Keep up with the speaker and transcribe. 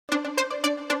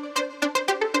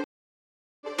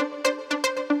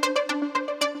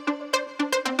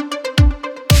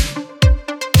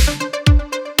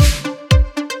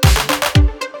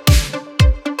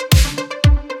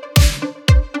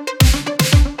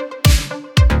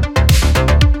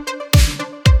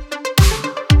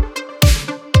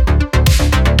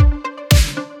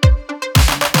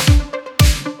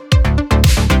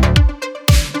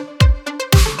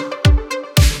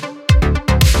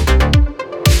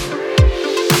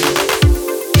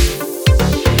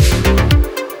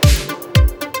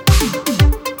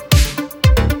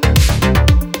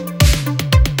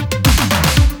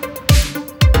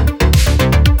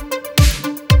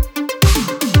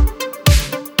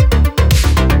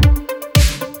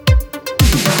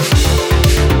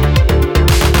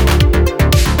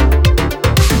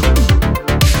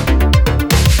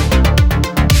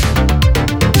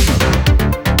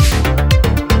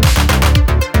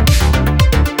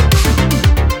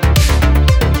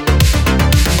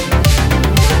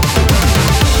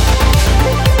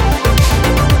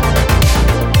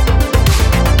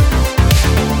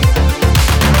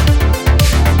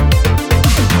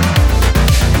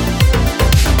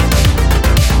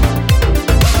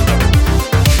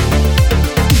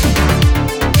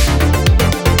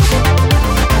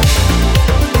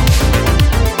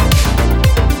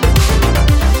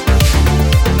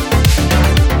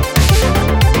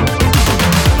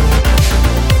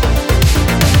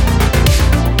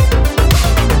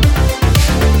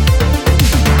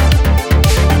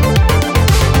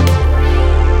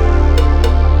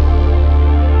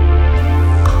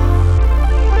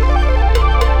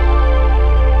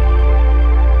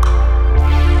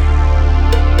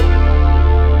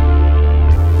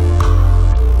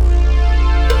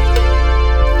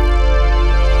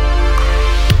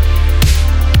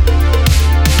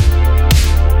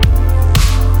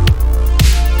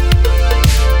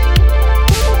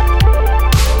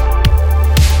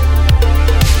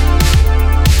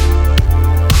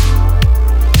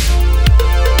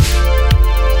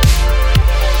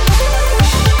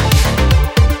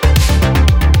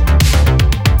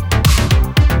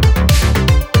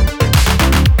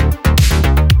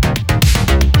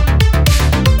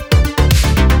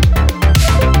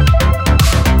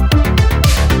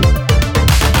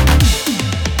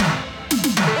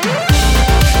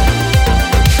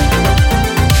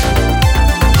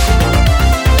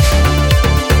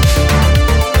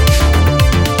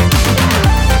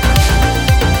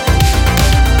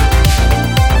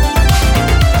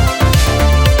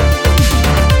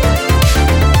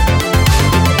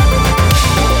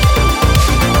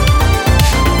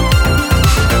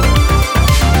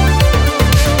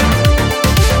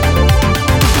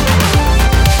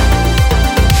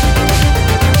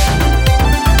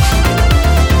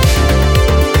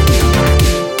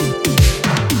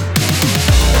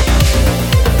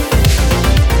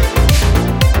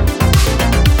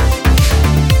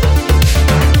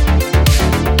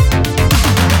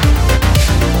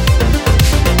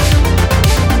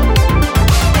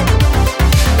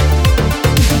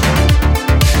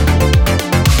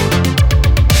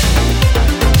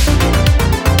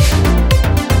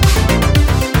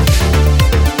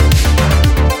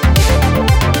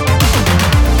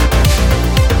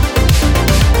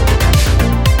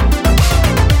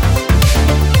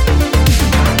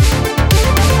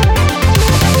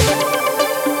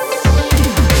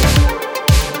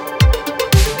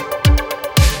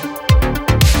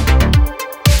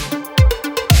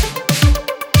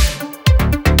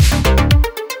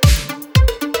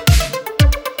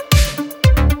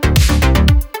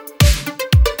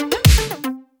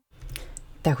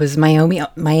That was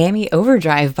Miami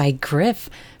Overdrive by Griff,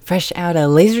 fresh out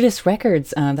of Laserdisc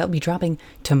Records. That'll be dropping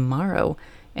tomorrow,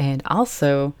 and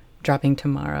also dropping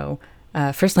tomorrow.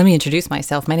 First, let me introduce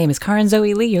myself. My name is Karin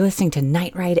Zoe Lee. You're listening to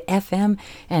Night Ride FM,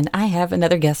 and I have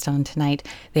another guest on tonight.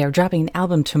 They are dropping an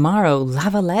album tomorrow.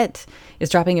 Lavalette is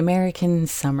dropping American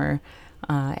Summer,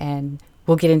 and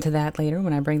we'll get into that later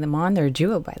when I bring them on. They're a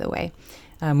duo, by the way.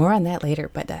 More on that later,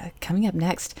 but coming up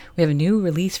next, we have a new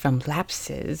release from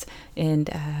Lapses, and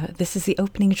this is the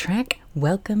opening track,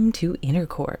 Welcome to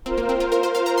Innercorp.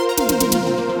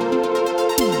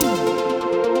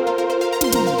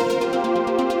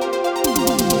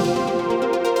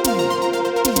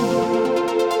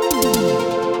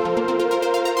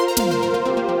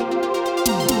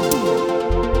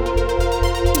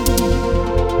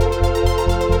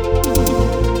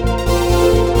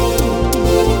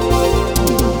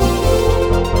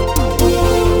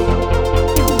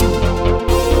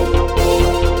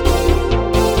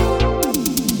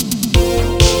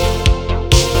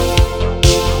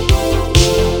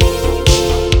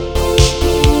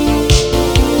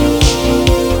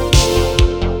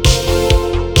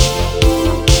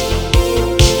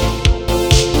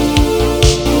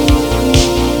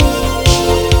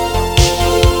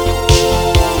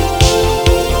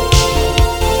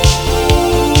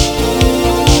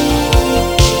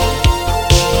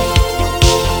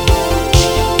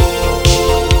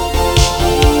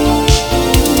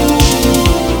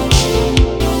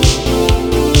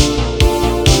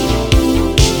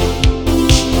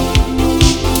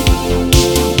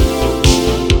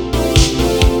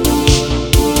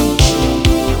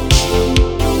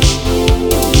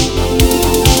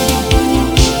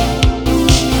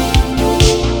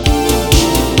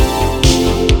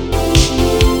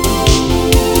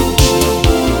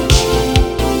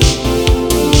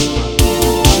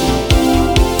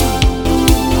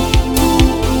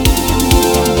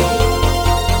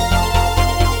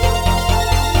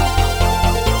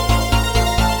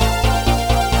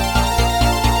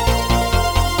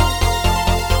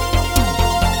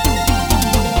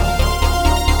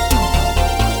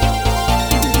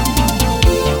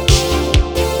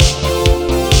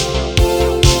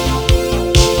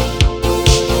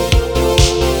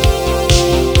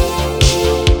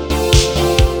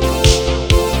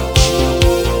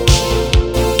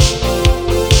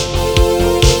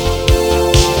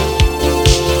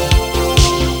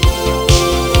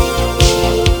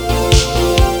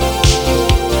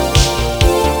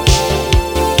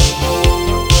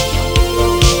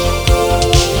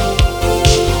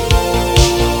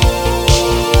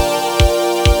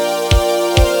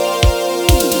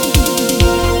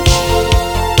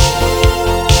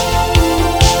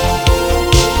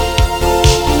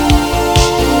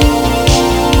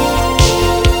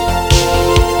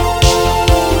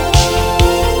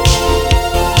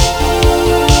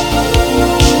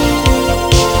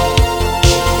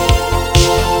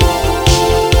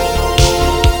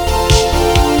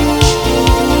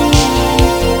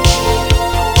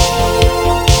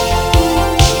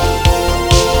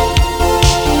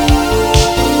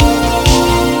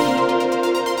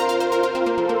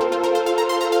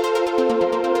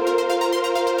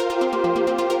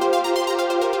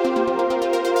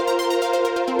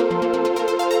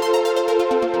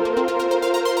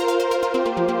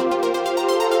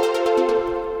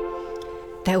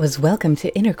 Was Welcome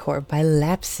to Innercorp by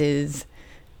Lapses.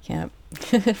 Yeah,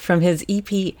 from his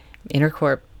EP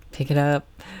Innercorp. Pick it up.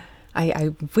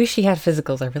 I wish he had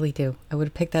physicals. I really do. I would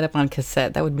have picked that up on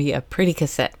cassette. That would be a pretty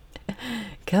cassette.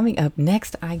 Coming up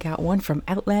next, I got one from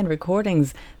Outland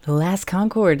Recordings. The Last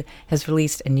Concord has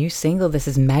released a new single. This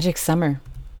is Magic Summer.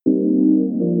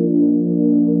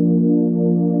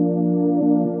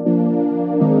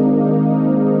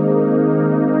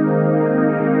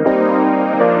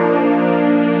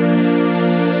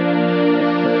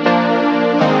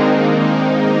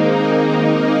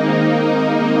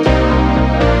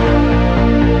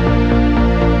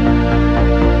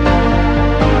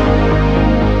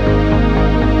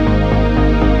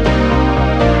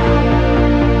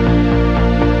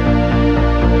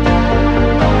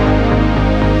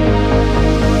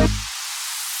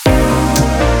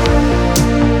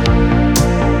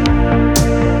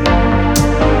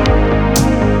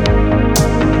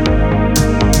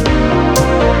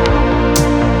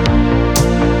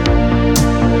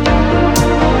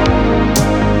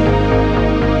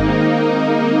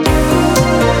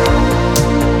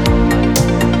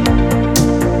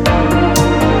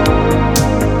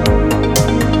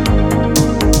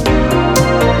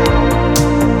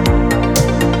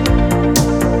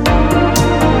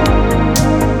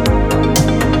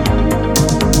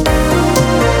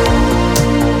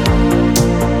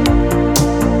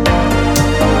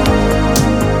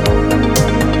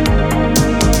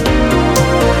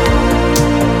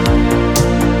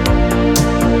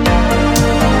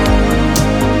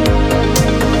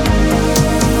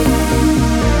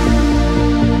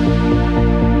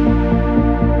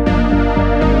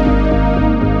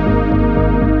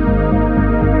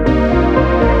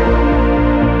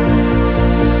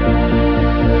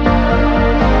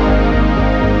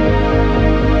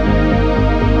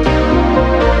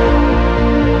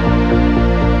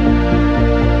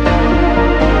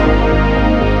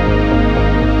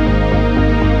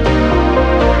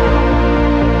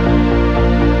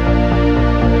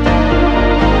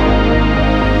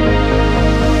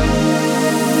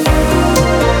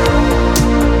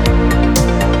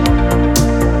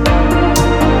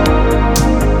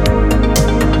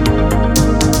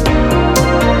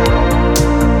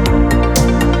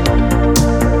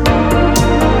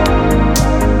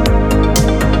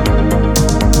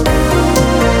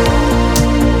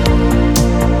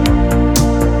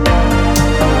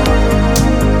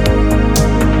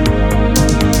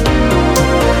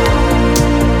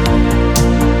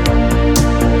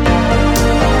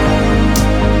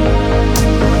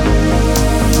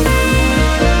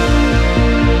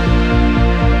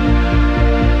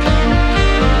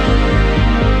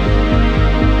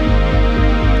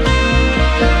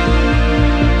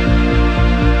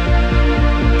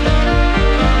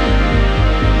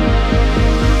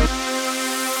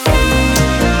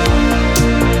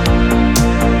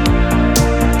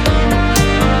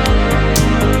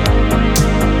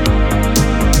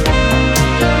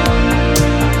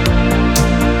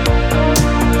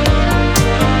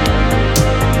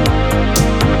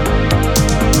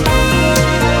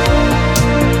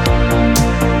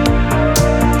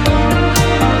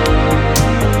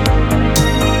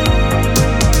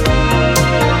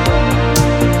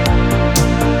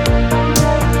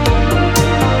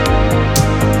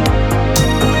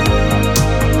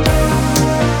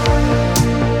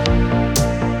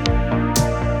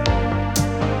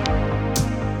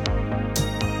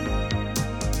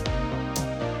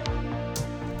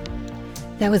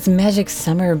 That was Magic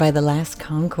Summer by The Last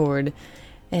Concord.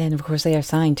 And of course, they are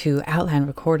signed to Outline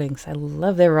Recordings. I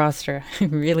love their roster. I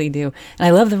really do. And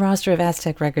I love the roster of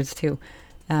Aztec Records too.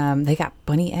 They got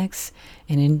Bunny X,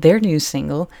 and in their new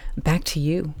single, Back to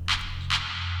You.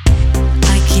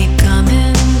 I keep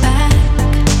coming back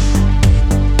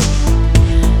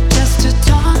just to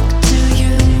talk to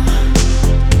you.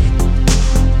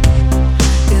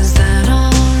 Is that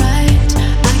alright?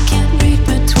 I can't read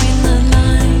between the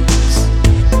lines.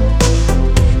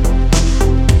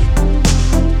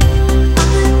 I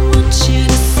want you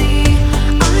to see,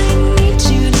 I need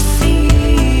you to see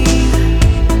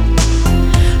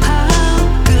how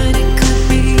good it could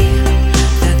be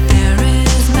that there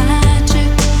is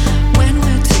magic when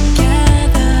we're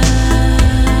together.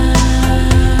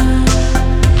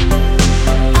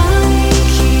 I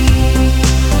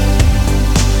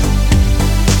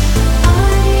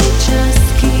just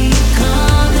keep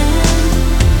coming.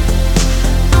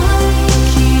 I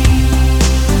keep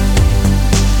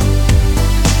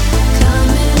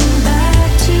coming back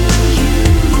to you.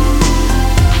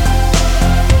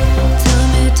 Tell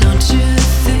me, don't you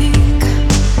think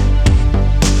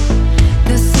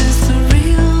this is the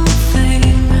real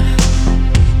thing?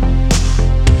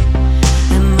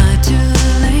 Am I too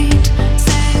late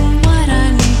saying what I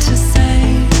need to say?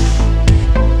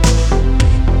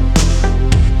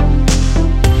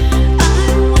 I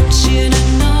want you to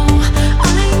know, I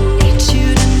need you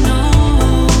to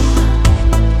know.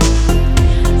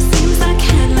 Seems I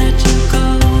can't let you go,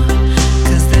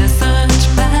 'cause there's such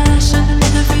passion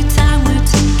every time we're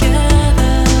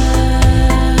together.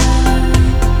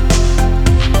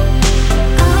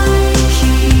 I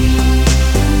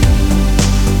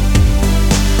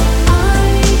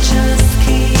just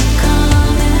keep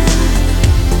coming.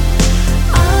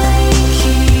 I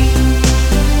keep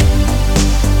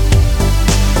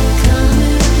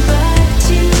coming back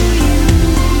to you.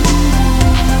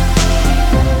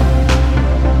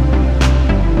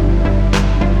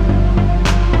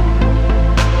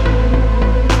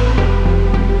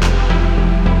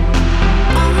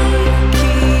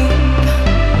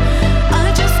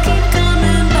 I just keep coming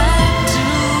back to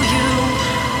you.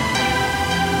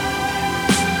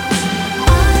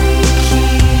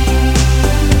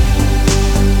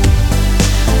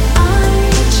 I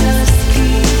just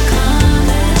keep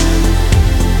coming.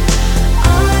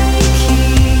 I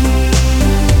keep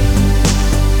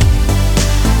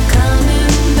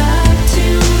coming back to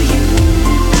you.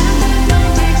 And it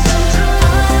might take some time.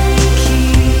 I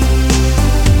keep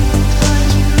for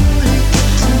you to get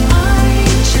to me. I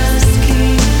just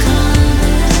keep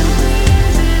coming.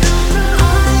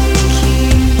 I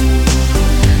keep,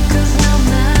 'cause no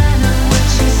matter what,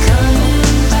 you're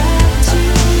coming back to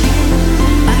you.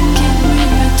 I can't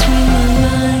read between the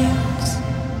lines.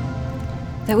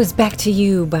 That was Back to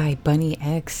You by Bunny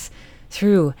X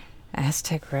through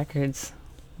Aztec Records.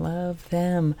 Love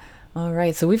them. All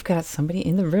right, so we've got somebody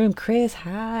in the room. Chris,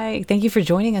 hi. Thank you for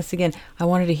joining us again. I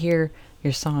wanted to hear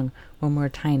your song one more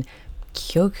time.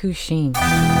 Kyokushin.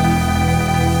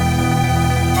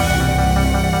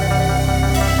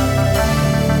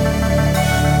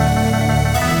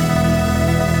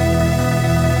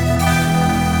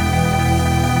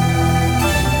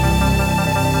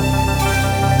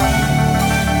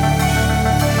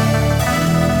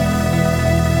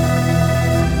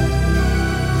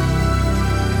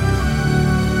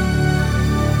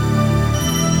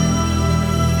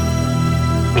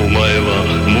 お前は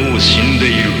もう死んで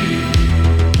いる。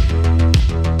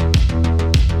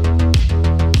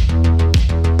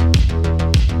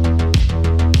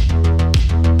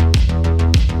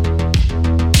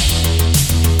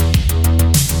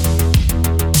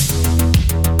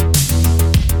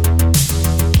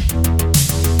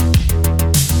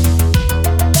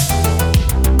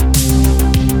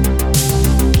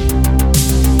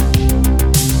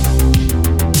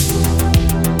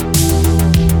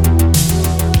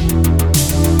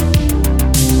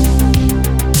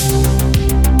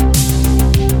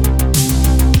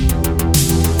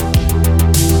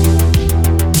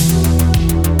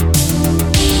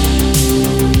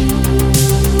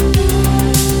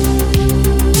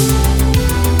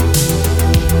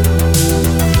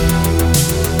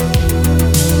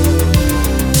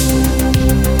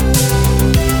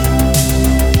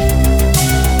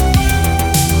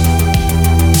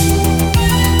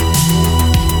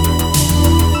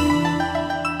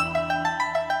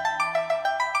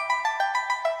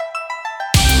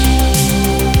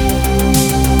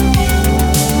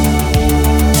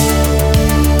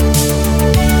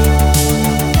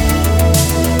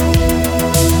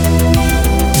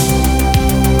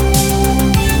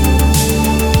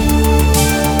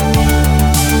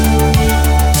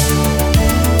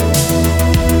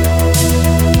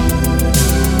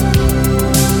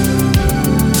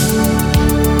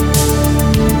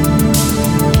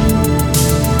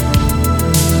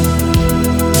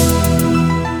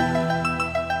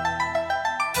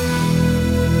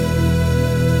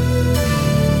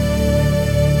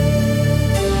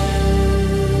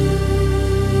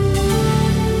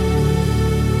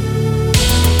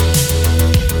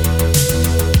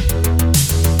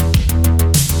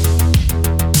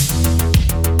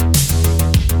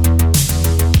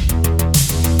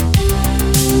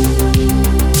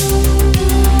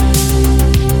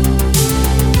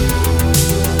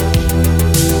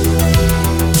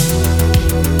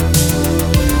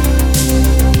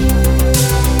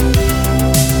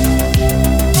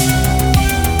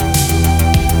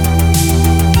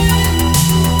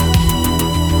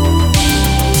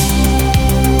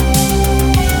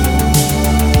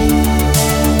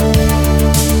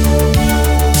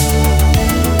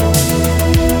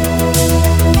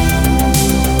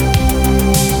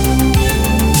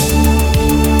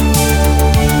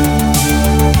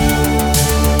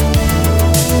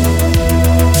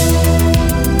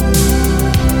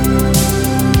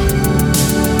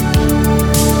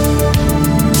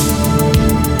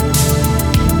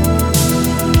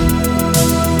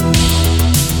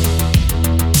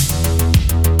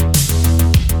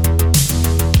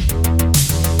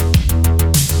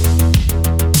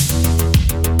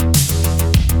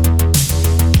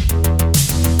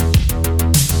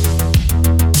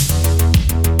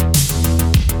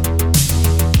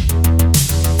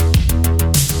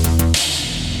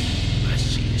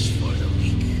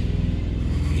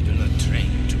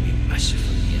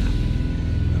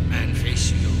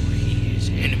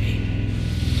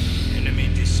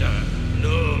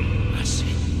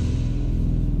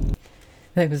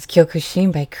That was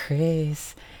Kyokushin by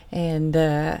Chris. And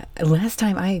last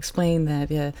time I explained that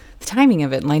the timing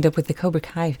of it lined up with the Cobra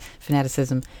Kai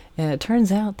fanaticism. It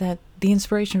turns out that the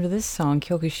inspiration for this song,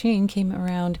 Kyokushin, came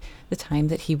around the time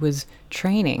that he was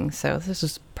training. So this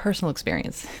was personal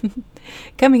experience.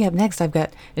 Coming up next, I've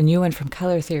got a new one from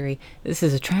Color Theory. This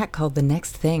is a track called The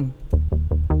Next Thing.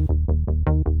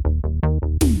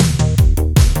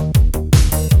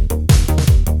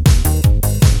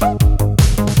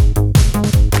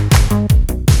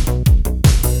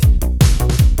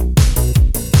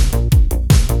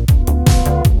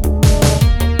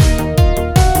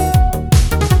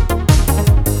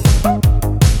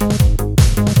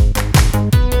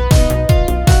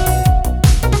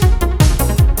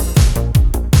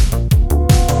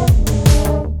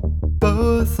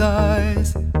 Both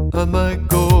eyes on my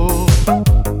goal,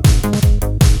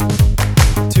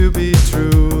 to be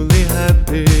truly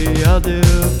happy, I'll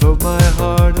devote my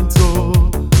heart and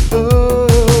soul.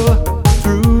 Oh,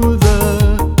 through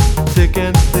the thick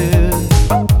and thin,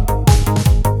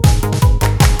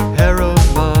 herald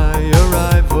my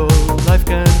arrival, life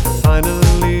can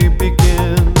finally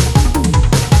begin.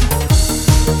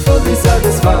 Fully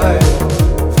satisfied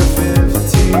for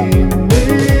 15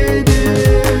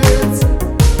 minutes,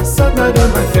 sunlight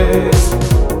on my face,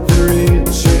 the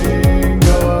reaching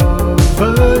of a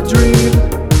dream,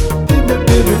 then the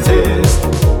bitter taste,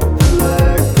 the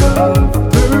lack of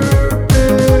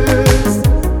purpose,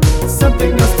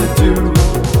 something else to do,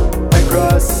 I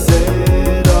cross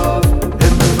it off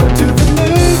and move on to the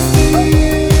next thing.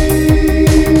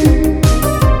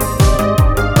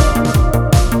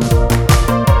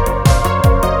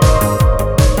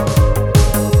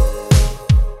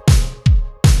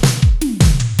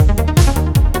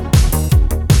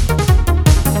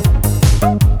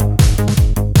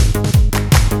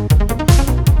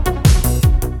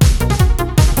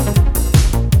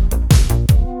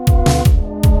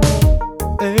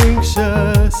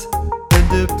 Anxious and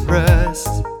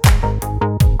depressed,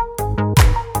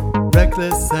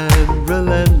 reckless and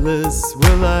relentless,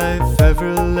 will life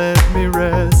ever let me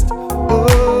rest?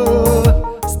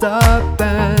 Oh, stop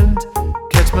and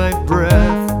catch my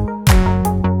breath,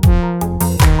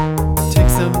 take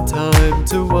some time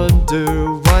to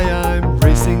wonder why I'm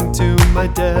racing to my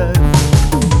death.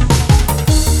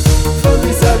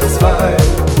 Fully satisfied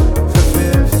for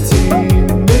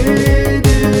 15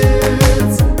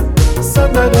 minutes,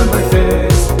 sunlight on my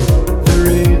face, the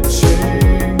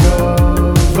reaching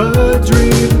of a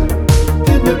dream,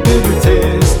 then the bitter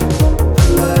taste, the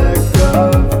lack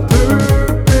of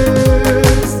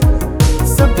purpose,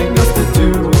 something else to do,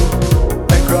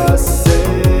 I cross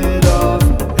it off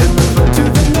and move on to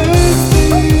the next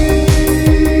thing.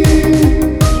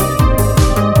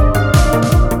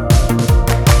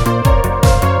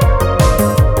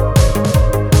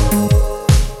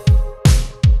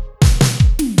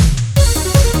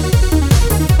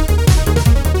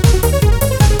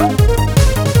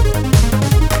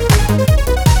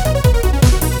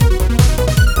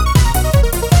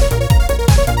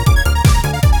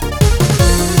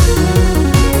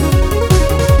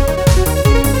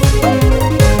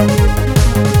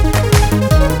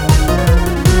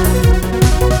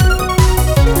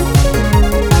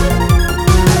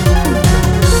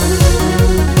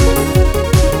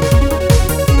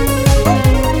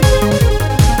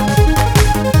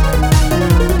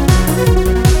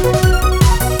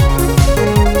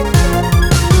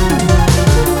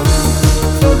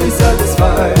 Fully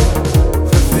satisfied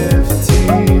for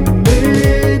 15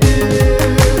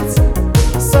 minutes,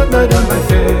 sunlight on my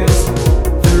face,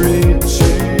 the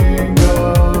reaching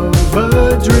of a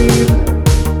dream,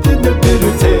 then the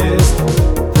bitter taste,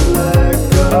 the lack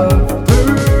of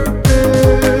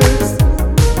purpose,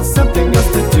 something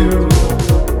else to do,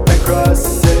 I cross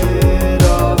it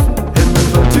off and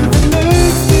move on to the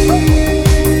next thing.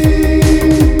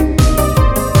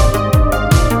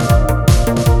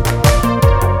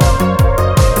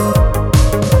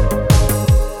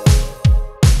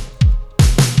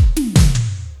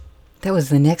 That was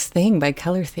The Next Thing by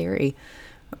Color Theory.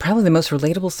 Probably the most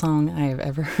relatable song I've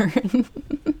ever heard.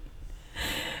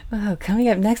 Oh, coming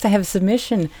up next, I have a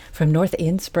submission from North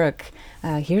Innsbruck.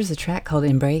 Here's a track called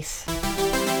Embrace.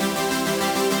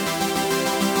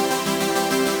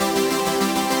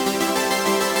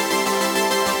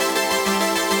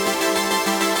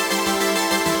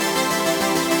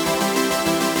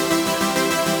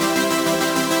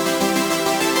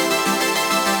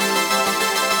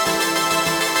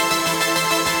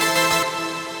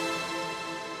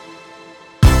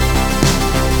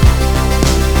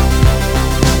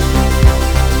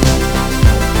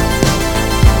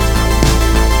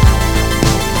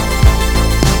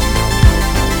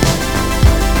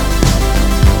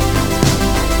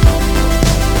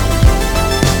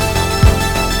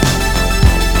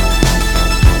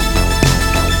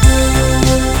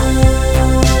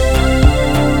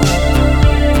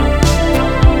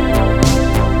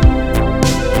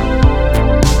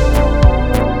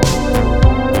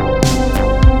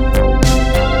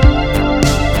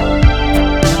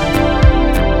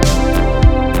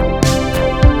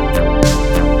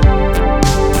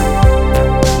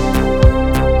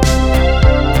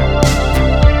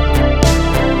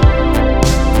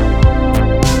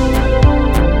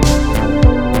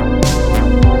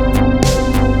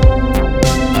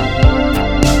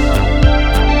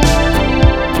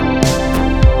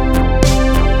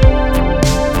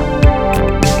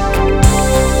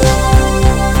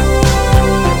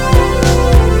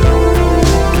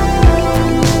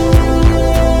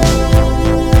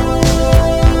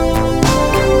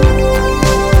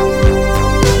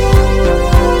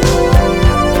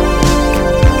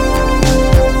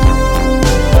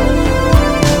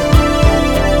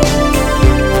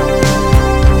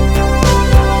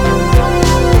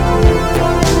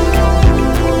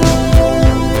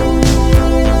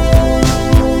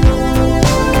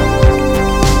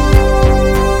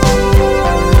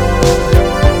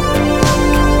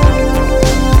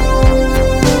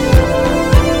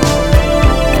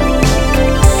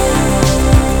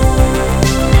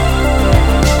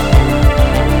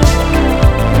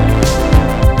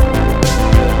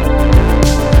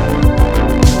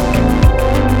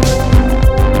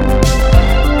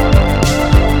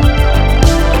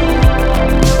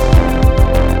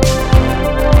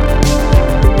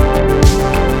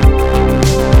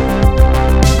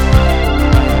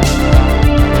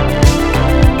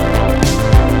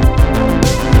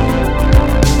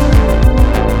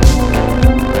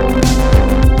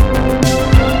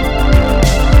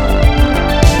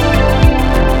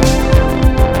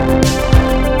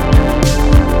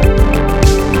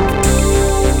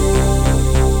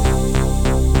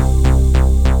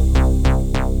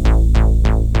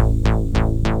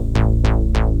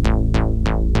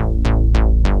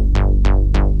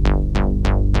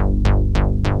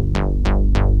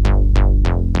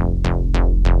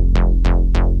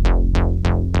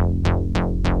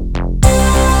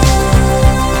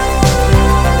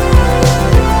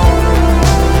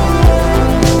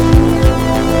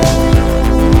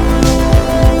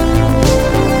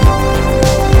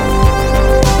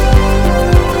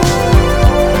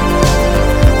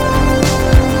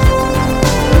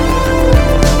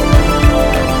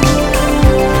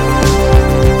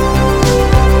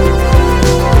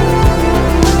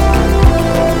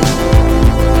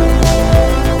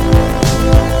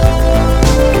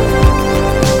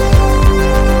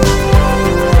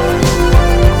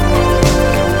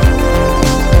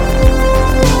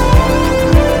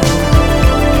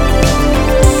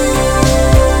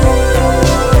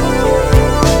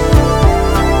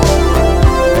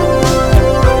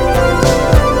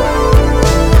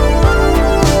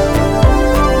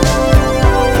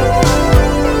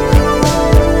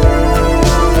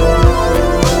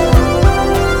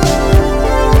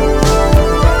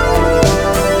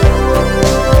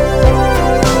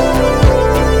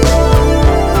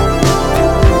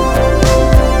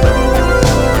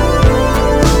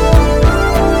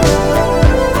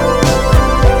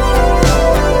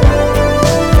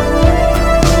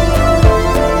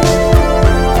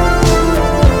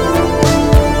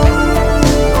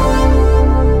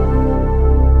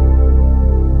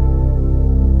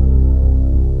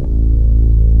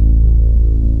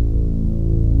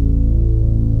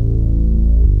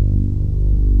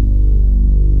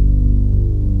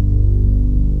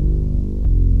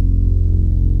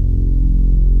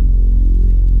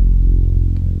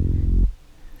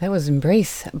 was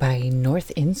Embrace by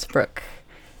North Innsbruck.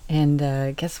 And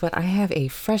guess what? I have a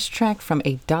fresh track from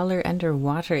A Dollar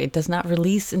Underwater. It does not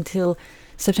release until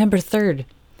September 3rd,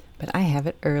 but I have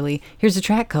it early. Here's a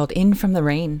track called In From the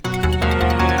Rain.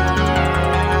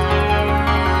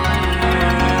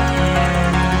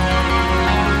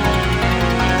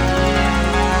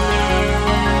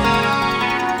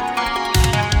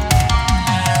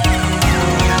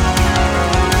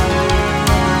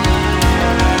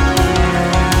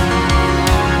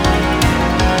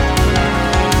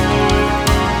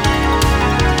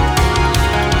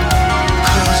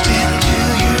 Closed into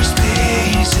your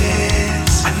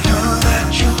spaces. I know that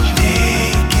you're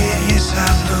naked. Yes, I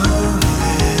know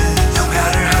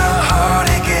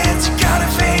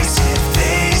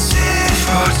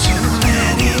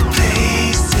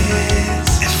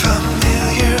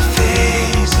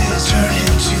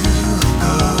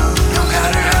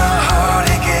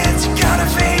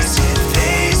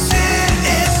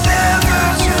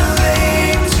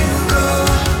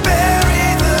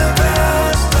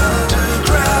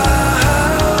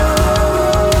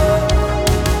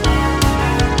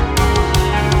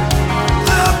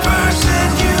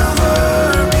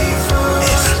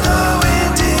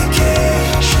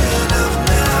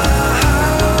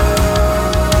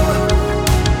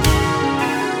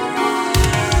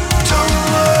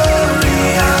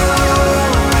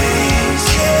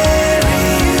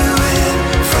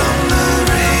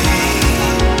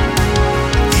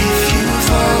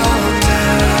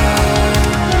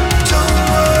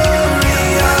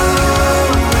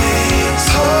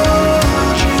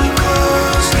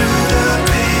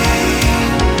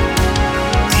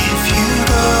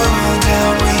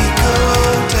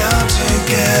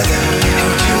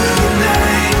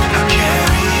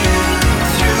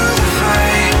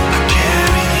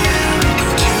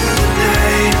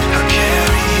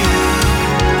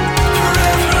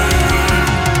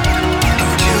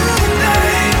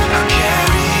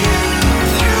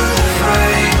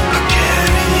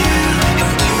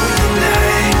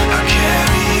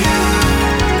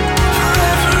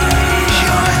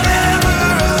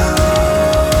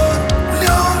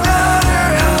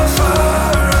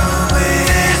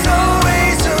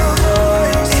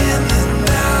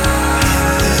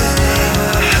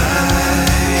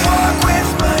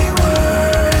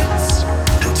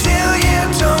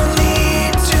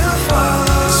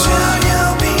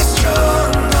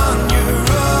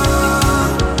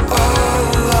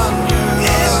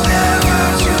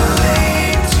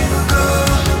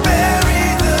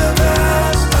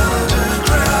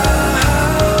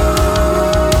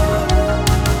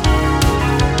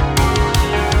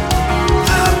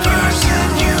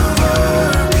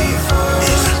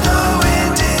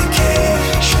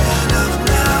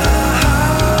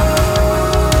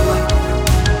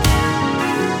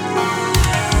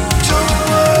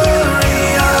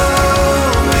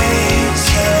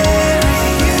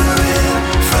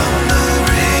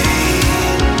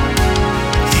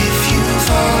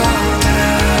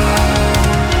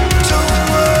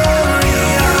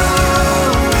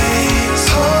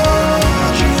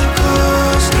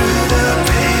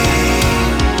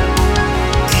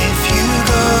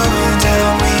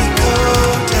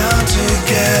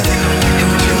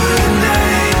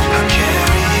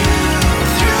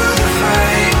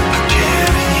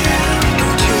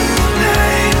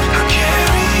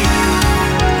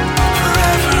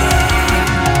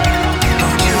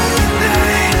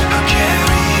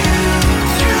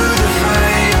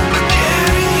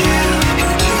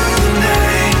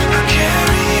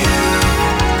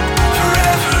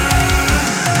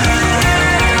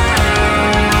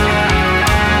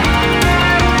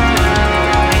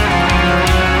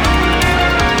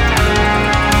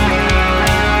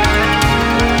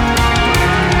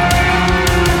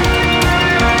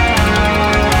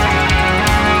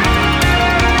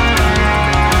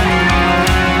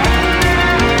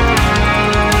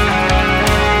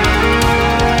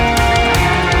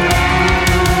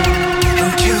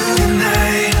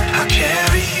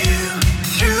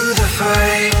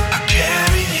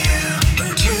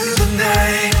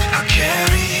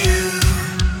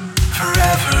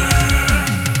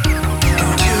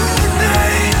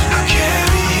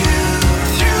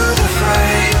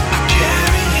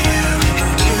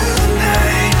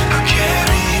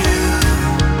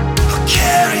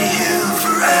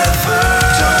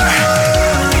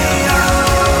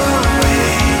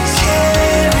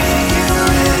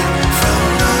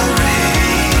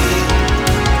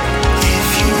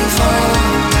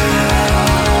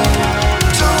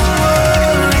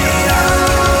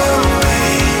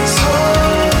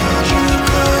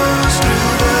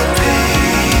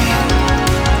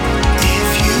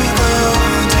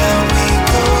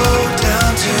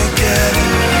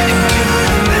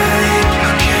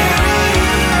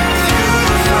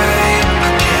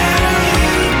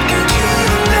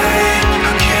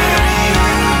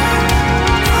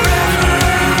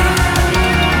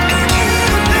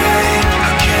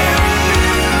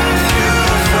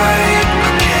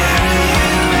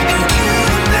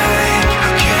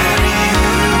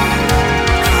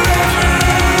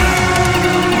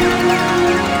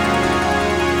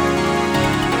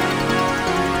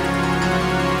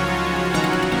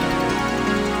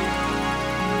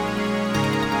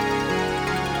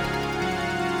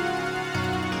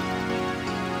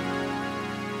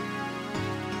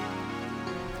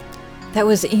That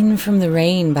was In From the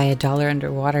Rain by A Dollar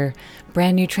Underwater.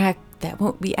 Brand new track that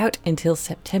won't be out until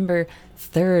September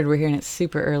 3rd. We're hearing it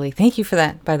super early. Thank you for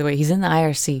that, by the way. He's in the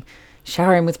IRC.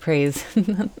 Shower him with praise.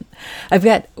 I've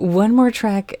got one more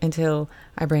track until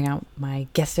I bring out my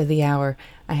guest of the hour.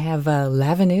 I have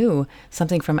L'Avenue,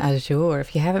 something from Azure.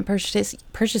 If you haven't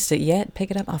purchased it yet,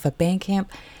 pick it up off of Bandcamp.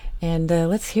 And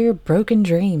let's hear Broken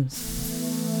Dreams.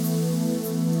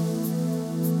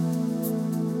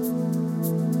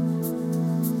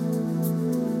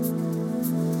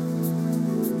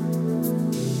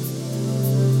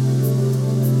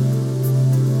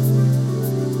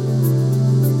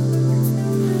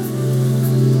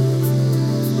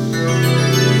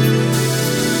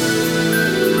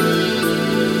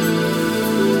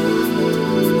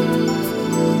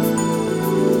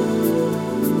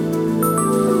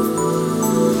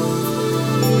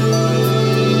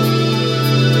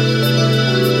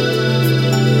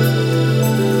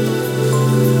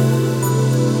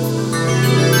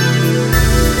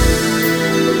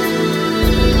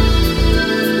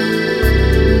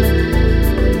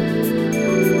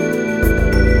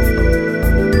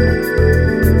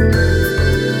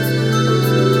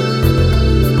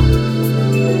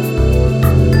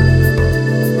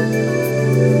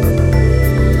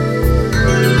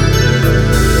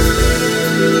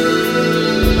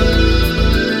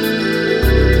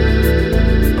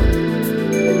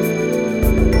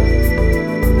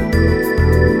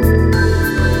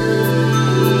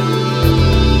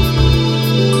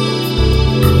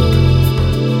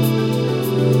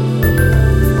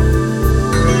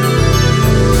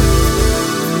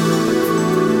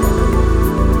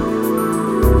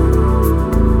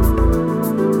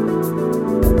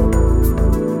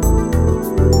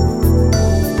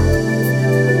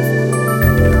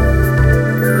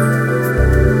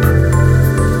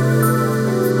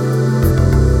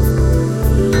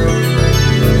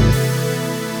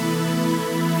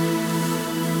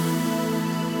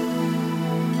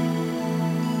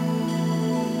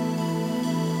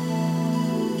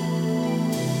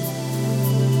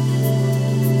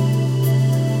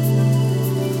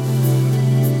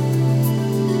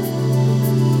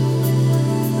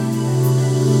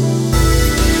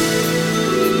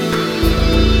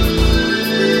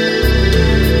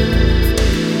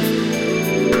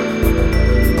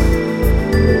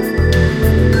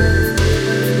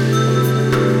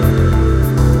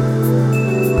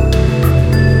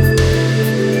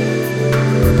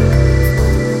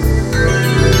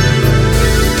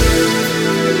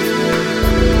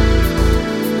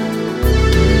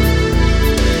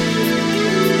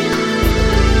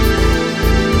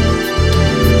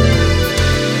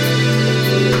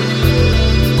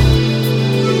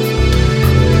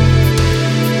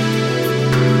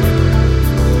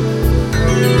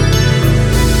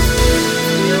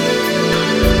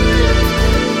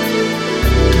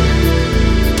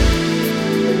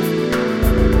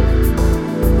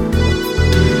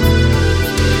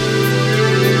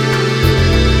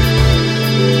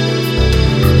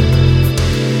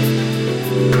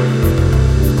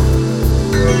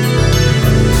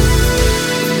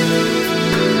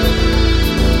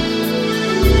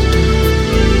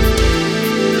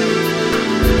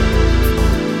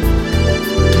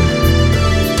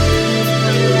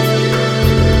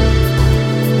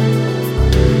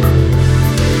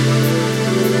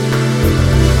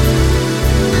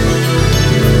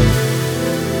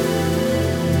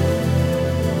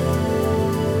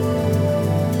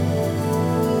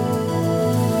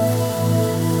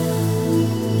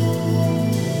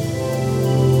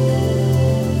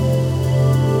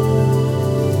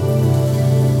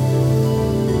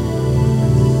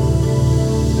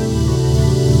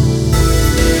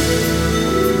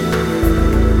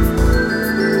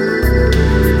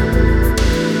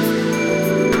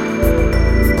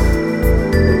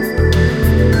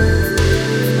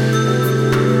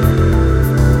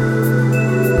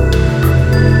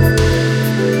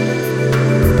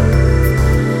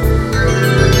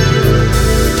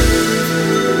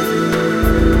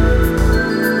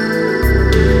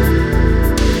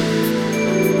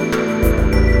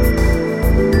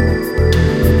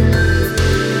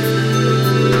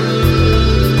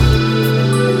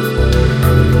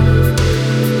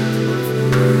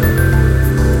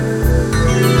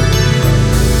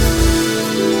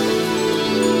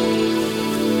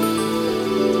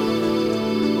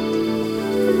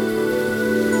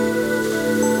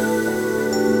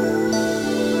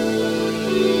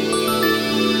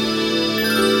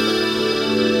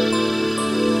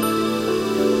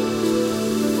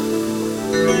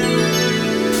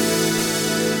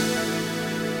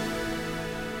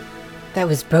 That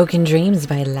was Broken Dreams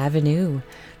by L'Avenue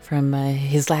from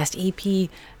his last EP,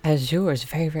 Azures,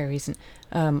 very, very recent.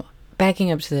 Backing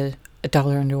up to the A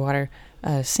Dollar Underwater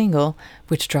single,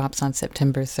 which drops on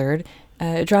September 3rd.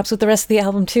 It drops with the rest of the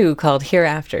album too, called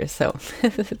Hereafter. So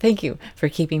thank you for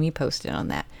keeping me posted on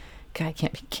that. God, I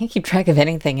can't keep track of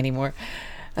anything anymore.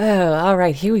 Oh, all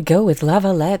right, here we go with La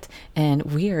Valette, and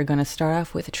we are going to start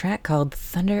off with a track called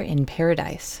Thunder in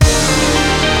Paradise.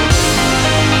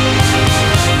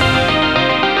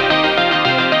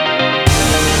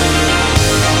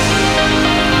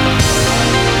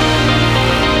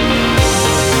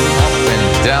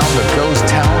 And down the coast,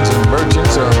 towns and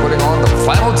merchants are putting on the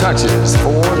final touches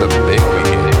for the big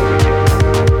weekend.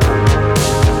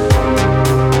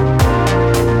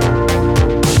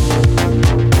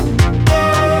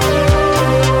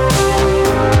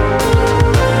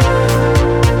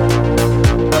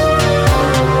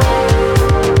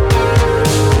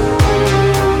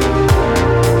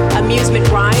 Amusement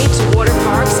rides, water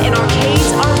parks, and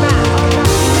arcades are back.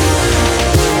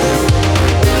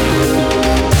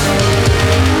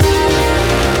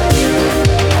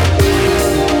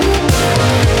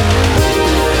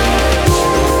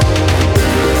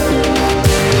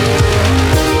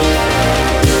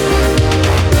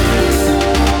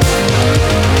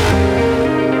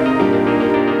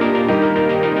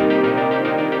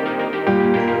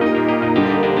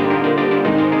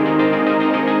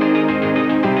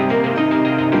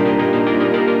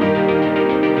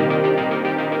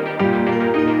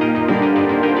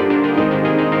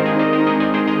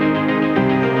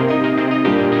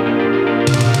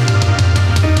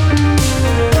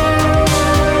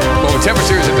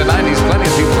 Temperatures in the 90s, plenty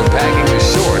of people are packing to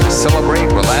shore to celebrate,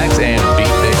 relax, and beat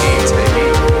the heat.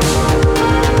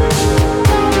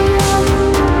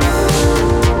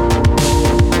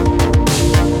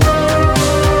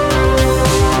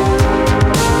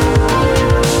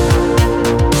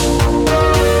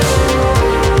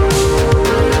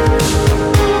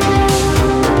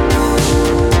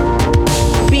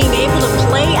 Being able to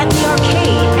play at the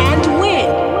arcade and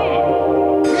win.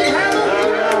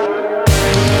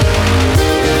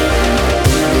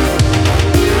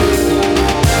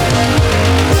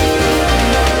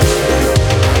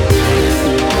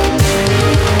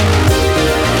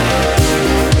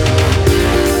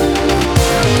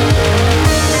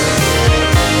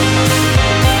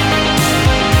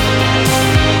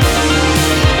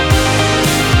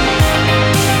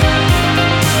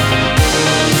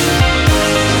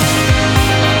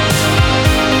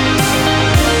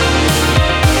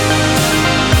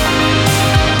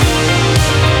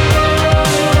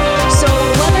 So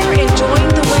whether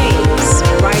enjoying the waves,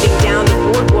 riding down the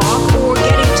boardwalk, or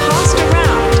getting tossed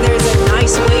around, there's a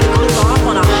nice way to cool off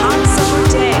on a hot summer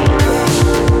day.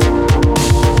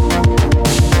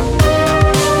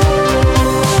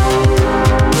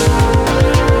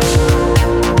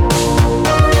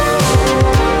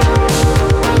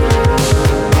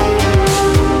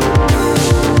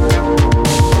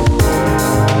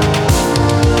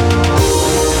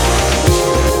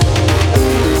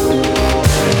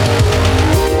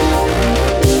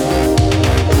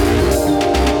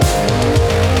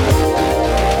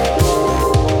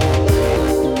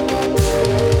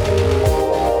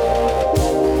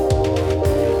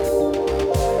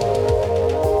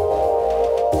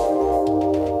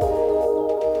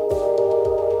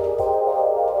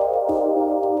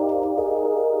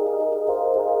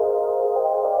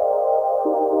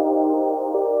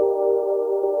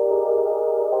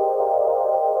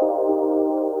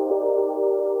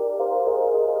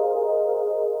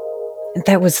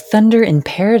 That was Thunder in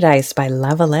Paradise by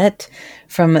La Valette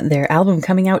from their album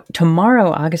coming out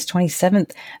tomorrow, August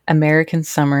 27th, American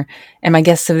Summer. And my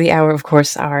guests of the hour, of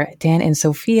course, are Dan and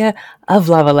Sophia of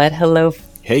La Valette. Hello.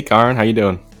 Hey, Karen, how you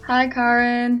doing? Hi,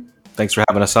 Karen. Thanks for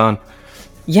having us on.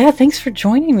 Yeah, thanks for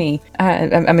joining me.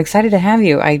 I'm excited to have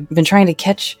you. I've been trying to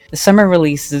catch the summer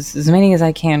releases, as many as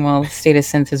I can, while State of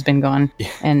Synth has been gone.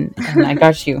 And I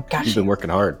got you. You've been working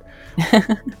hard.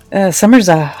 Summer's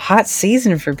a hot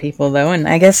season for people, though, and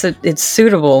I guess it's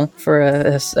suitable for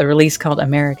a release called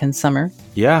American Summer.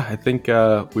 Yeah, I think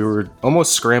we were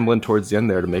almost scrambling towards the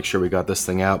end there to make sure we got this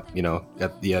thing out,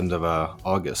 at the end of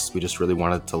August. We just really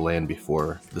wanted to land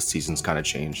before the season's kind of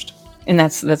changed. And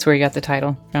that's where you got the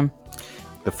title from.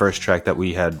 The first track that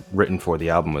we had written for the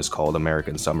album was called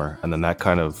American Summer, and then that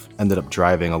kind of ended up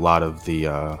driving a lot of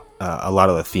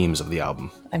the themes of the album.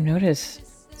 I've noticed.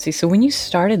 See, so when you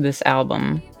started this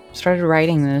album, started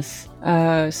writing this,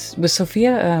 was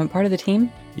Sophia part of the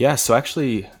team? Yeah, so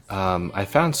actually, I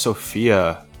found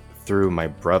Sophia through my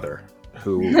brother,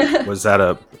 who was at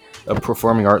a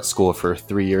performing arts school for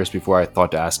 3 years before I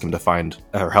thought to ask him to find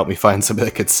or help me find somebody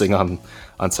that could sing on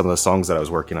some of the songs that I was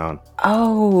working on.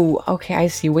 Oh, okay, I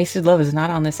see. Wasted Love is not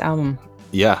on this album.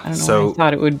 Yeah, I don't know so why I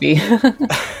thought it would be.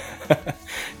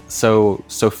 So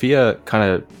Sophia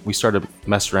we started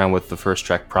messing around with the first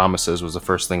track. Promises was the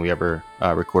first thing we ever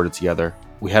recorded together.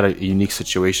 We had a unique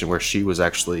situation where she was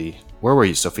actually, where were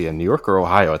you, Sophia? New York or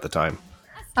Ohio at the time?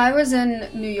 I was in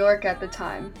New York at the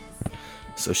time.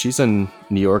 So she's in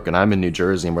New York and I'm in New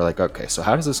Jersey, and we're like, okay, so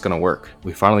how is this going to work?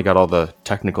 We finally got all the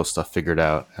technical stuff figured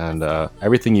out, and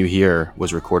everything you hear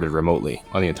was recorded remotely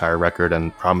on the entire record,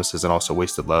 and Promises and also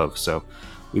Wasted Love. So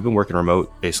we've been working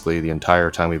remote basically the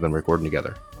entire time we've been recording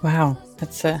together. Wow,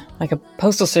 that's like a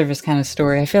postal service kind of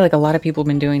story. I feel like a lot of people have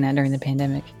been doing that during the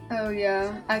pandemic. Oh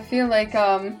yeah, I feel like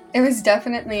it was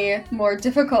definitely more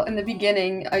difficult in the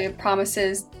beginning.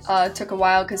 Promises took a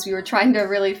while because we were trying to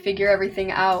really figure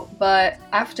everything out. But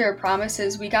after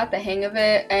Promises, we got the hang of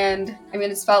it, and I mean,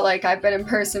 it's felt like I've been in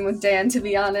person with Dan, to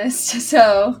be honest.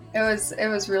 So it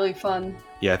was really fun.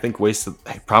 Yeah, I think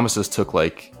Promises took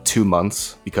like 2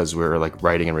 months because we were like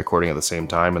writing and recording at the same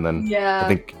time, and then Yeah. I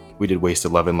think we did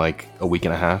Wasted Love in like a week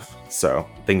and a half. So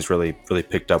things really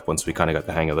picked up once we kind of got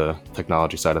the hang of the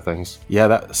technology side of things. Yeah,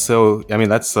 that's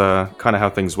kind of how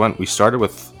things went. We started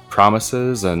with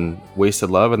Promises and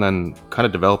Wasted Love, and then kind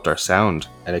of developed our sound,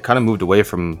 and it kind of moved away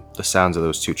from the sounds of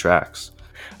those two tracks.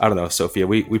 I don't know, Sophia,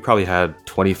 we probably had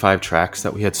 25 tracks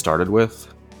that we had started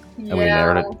with, and we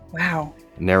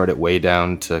narrowed it way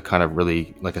down to kind of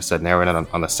really, like I said, narrowing it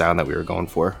on the sound that we were going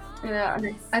for. Yeah,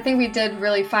 I think we did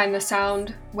really find the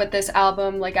sound with this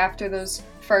album, like after those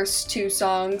first 2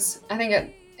 songs. I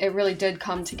think it really did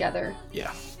come together.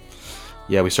 Yeah,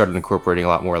 we started incorporating a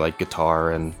lot more like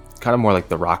guitar and kind of more like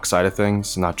the rock side of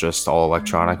things, not just all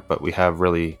electronic, but we have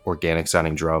really organic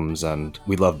sounding drums, and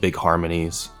we love big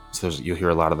harmonies. So you'll hear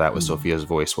a lot of that with Sophia's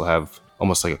voice. We'll have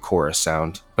almost like a chorus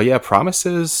sound. But yeah,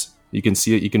 Promises, you can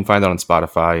see it, you can find that on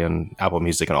Spotify and Apple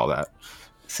Music and all that.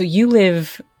 So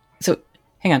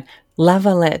hang on. La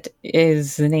Valette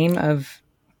is the name of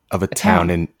a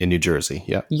town in New Jersey.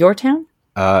 Yeah. Your town?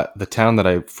 The town that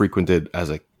I frequented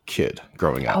as a kid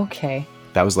growing up. Okay.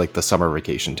 That was like the summer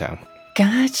vacation town.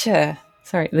 Gotcha.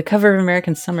 Sorry, the cover of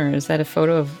American Summer, is that a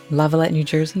photo of La Valette, New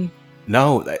Jersey?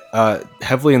 No,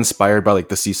 heavily inspired by like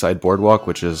the Seaside Boardwalk,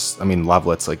 which is, I mean, La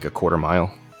Valette's like a quarter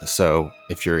mile. So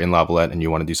if you're in La Valette and you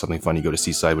want to do something fun, you go to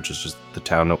Seaside, which is just the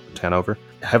town over.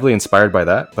 Heavily inspired by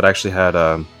that, but I actually had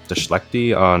the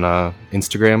Schlechte on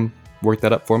Instagram work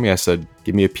that up for me. I said,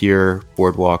 give me a pier,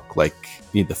 boardwalk, like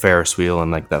you need the Ferris wheel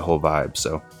and like that whole vibe.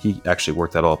 So he actually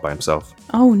worked that all up by himself.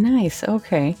 Oh, nice.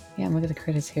 Okay. Yeah, look at the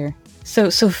credits here. So,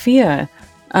 Sophia,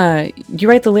 you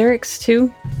write the lyrics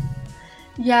too?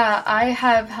 Yeah, I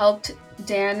have helped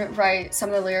Dan write some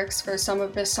of the lyrics for some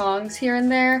of the songs here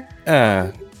and there.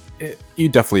 You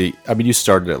definitely, I mean, you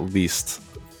started at least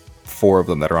 4 of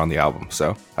them that are on the album,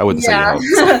 so I wouldn't say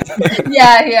you helped.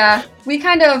 Yeah. We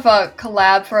kind of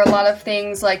collab for a lot of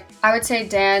things. Like, I would say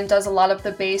Dan does a lot of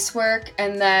the bass work,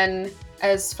 and then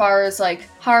as far as like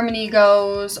harmony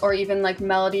goes, or even like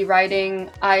melody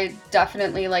writing, I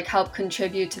definitely like help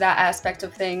contribute to that aspect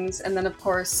of things. And then of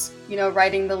course,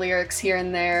 writing the lyrics here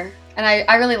and there. And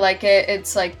I really like it.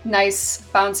 It's like nice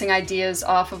bouncing ideas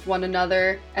off of one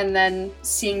another and then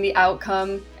seeing the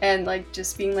outcome and like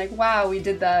just being like, wow, we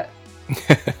did that.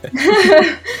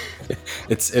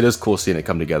 It is cool seeing it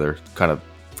come together kind of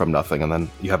from nothing, and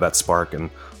then you have that spark and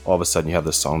all of a sudden you have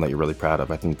this song that you're really proud of.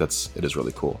 I think it is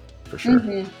really cool for sure.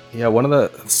 Mm-hmm. Yeah, one of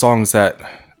the songs that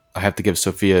I have to give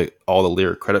Sophia all the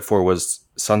lyric credit for was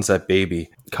Sunset Baby.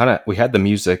 We had the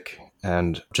music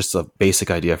and just a basic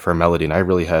idea for a melody, and I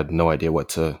really had no idea what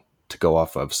to go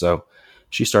off of. So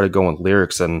she started going with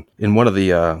lyrics, and in one of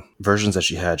the versions that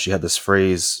she had this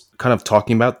phrase kind of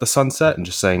talking about the sunset and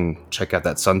just saying, check out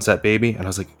that sunset, baby. And I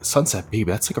was like, sunset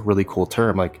baby, that's like a really cool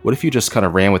term. Like, what if you just kind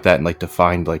of ran with that and like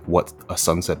defined like what a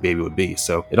sunset baby would be?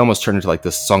 So it almost turned into like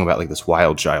this song about like this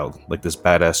wild child, like this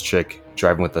badass chick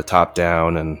driving with the top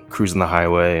down and cruising the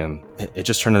highway, and it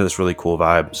just turned into this really cool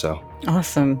vibe. So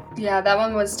awesome. Yeah, that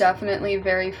one was definitely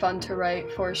very fun to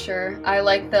write for sure. I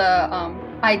like the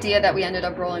idea that we ended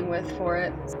up rolling with for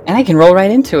it. And I can roll right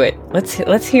into it.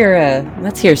 Let's hear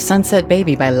Sunset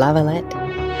Baby by La Valette.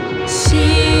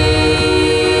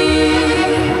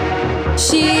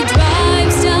 She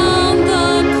drives down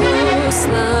the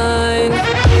coastline.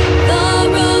 The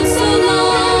road's so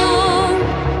long.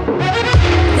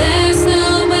 There's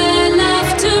nowhere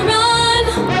left to run.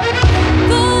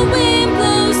 The wind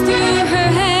blows through her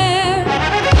hair.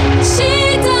 She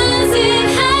doesn't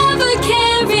have a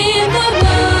care in the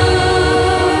world.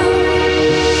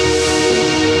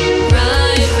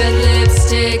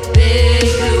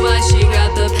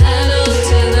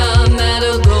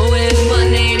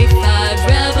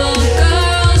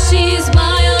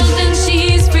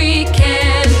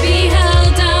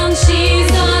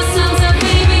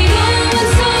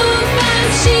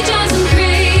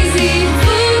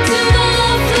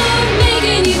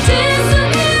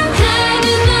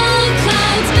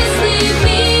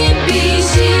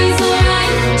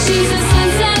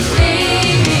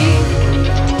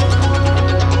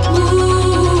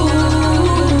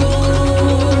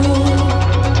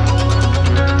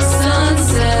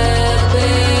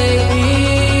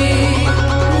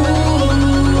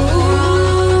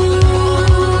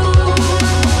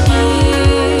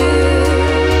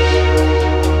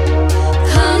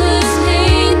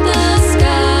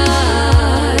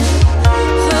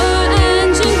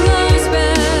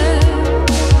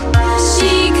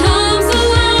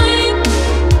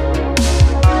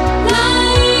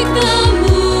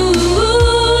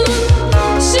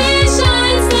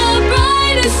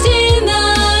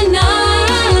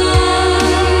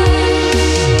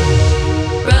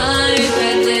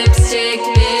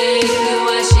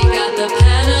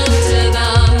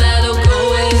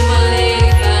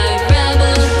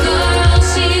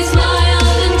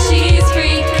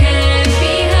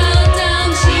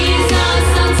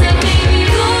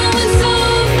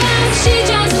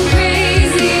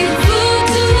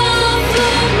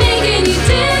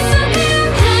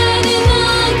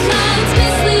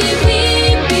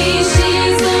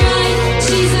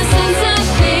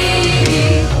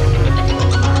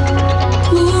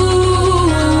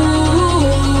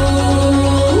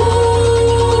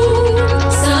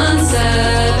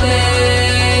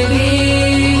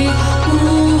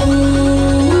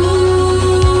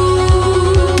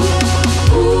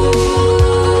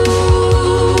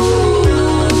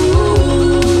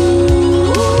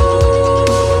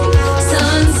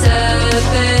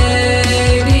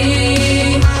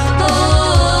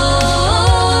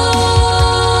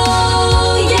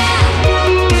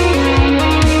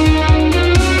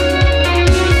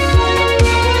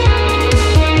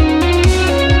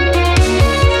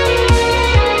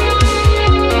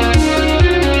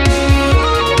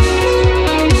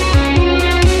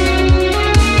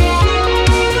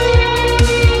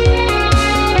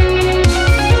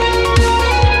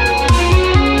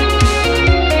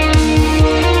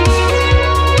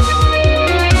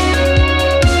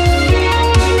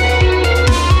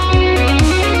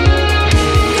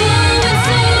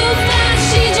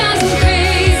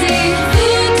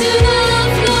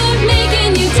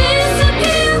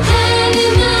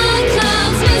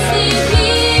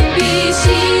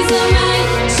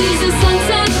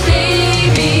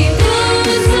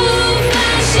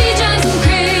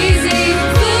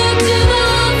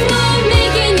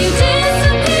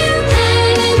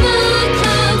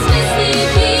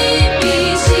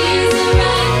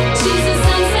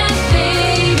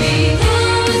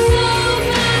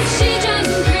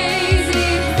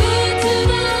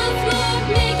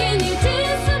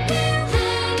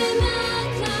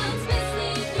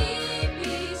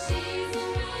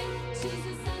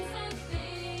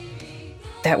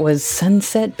 That was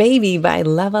Sunset Baby by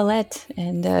Lavalette.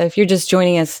 And if you're just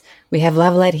joining us, we have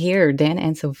Lavalette here, Dan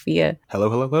and Sophia. Hello,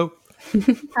 hello, hello.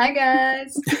 Hi,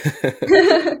 guys.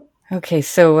 Okay,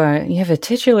 so you have a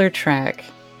titular track,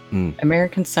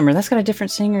 American Summer. That's got a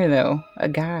different singer, though. A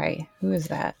guy. Who is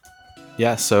that?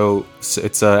 Yeah, so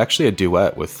it's actually a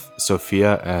duet with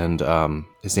Sophia, and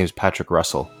his name's Patrick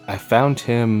Russell. I found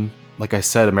him, like I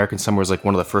said, American Summer was like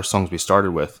one of the first songs we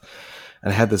started with,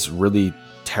 and I had this really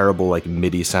terrible like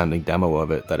MIDI sounding demo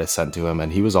of it that I sent to him,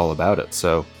 and he was all about it.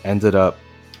 So ended up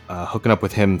hooking up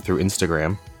with him through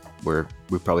Instagram, where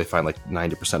we probably find like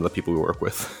 90% of the people we work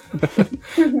with.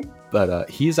 But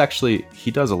he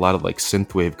does a lot of like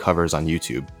synthwave covers on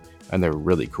YouTube, and they're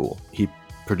really cool. He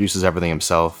produces everything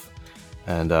himself.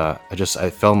 And I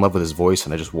fell in love with his voice,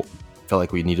 and I just felt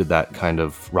like we needed that kind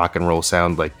of rock and roll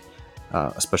sound, like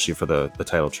especially for the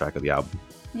title track of the album.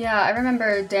 Yeah, I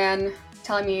remember Dan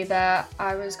telling me that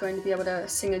I was going to be able to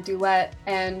sing a duet,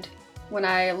 and when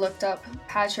I looked up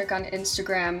Patrick on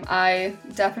Instagram, I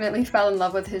definitely fell in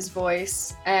love with his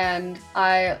voice, and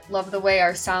I love the way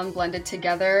our sound blended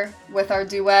together with our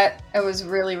duet. It was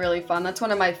really, really fun. That's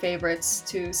one of my favorites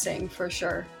to sing for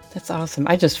sure. That's awesome.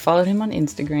 I just followed him on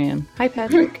Instagram. Hi,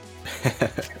 Patrick.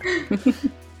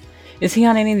 Is he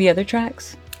on any of the other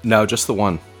tracks? No, just the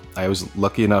one. I was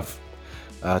lucky enough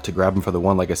to grab him for the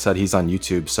one. Like I said, he's on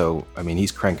YouTube, so I mean,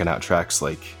 he's cranking out tracks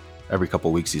like every couple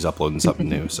of weeks. He's uploading something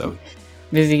new. So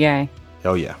Busy guy.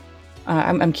 oh yeah.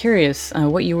 I'm curious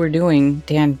what you were doing,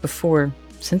 Dan, before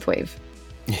synthwave.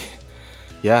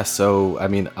 Yeah, so I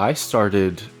mean, I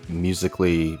started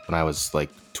musically when I was like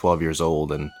 12 years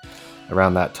old, and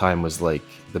around that time was like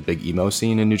the big emo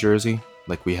scene in New Jersey.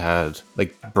 Like we had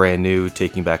like Brand New,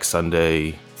 Taking Back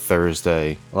Sunday,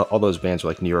 Thursday. All those bands were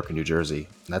like New York and New Jersey.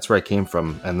 And that's where I came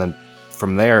from. And then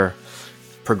from there,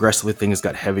 progressively things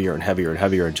got heavier and heavier and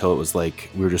heavier until it was like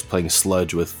we were just playing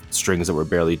sludge with strings that were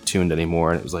barely tuned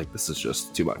anymore. And it was like, this is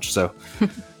just too much. So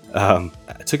I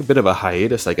took a bit of a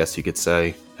hiatus, I guess you could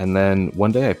say. And then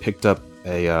one day I picked up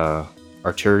a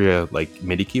Arturia like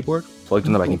MIDI keyboard, plugged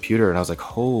into my computer, and I was like,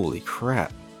 holy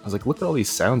crap. I was like, look at all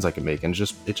these sounds I can make, and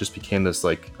it just became this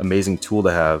like amazing tool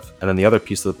to have. And then the other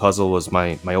piece of the puzzle was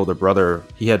my older brother.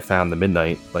 He had found the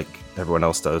Midnight, like everyone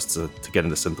else does, to get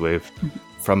into synthwave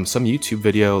from some YouTube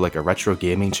video, like a retro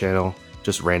gaming channel.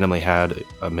 Just randomly had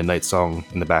a Midnight song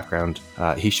in the background.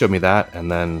 He showed me that, and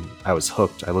then I was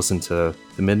hooked. I listened to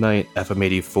the Midnight,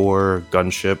 FM84,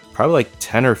 Gunship, probably like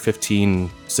 10 or 15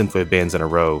 synthwave bands in a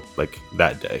row, like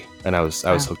that day, and I was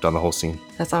hooked on the whole scene.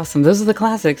 That's awesome. Those are the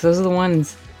classics. Those are the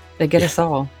ones that get us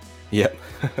all. Yep.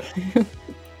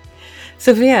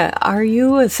 Sophia, are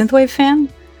you a synthwave fan?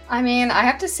 I mean, I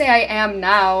have to say I am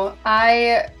now.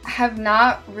 I have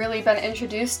not really been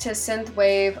introduced to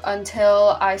synthwave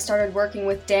until I started working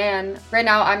with Dan. Right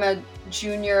now, I'm a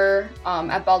junior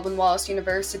at Baldwin Wallace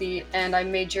University, and I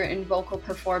major in vocal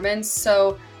performance.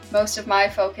 So most of my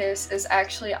focus is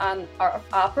actually on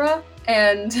opera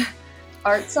and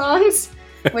art songs,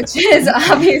 which is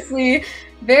obviously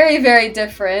very, very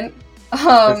different.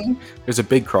 There's a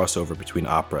big crossover between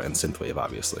opera and synthwave,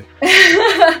 obviously.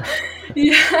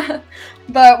 Yeah,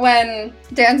 but when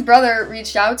Dan's brother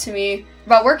reached out to me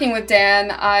about working with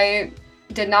Dan, I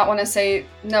did not want to say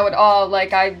no at all.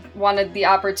 Like, I wanted the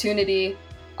opportunity.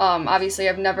 Obviously,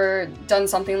 I've never done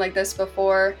something like this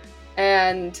before,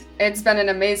 and it's been an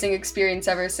amazing experience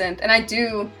ever since. And I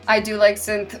do like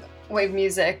synthwave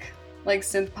music, like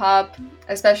synth pop,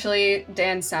 especially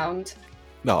Dan's sound.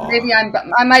 No, maybe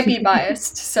I might be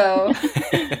biased, so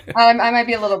I might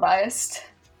be a little biased.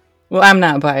 Well, I'm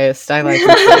not biased. I like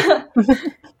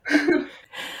it.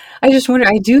 I just wonder,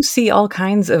 I do see all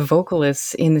kinds of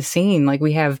vocalists in the scene. Like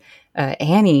we have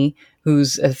Annie,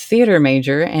 who's a theater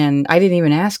major, and I didn't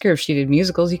even ask her if she did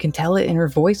musicals. You can tell it in her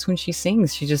voice when she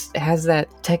sings. She just has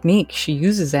that technique. She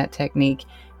uses that technique.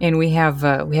 And we have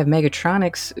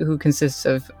Megatronics, who consists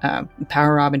of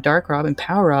Power Rob and Dark Rob. And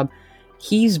Power Rob,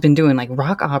 he's been doing like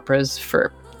rock operas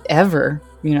forever,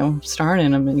 starring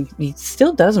in them, and he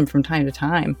still does them from time to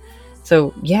time.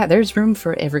 So yeah, there's room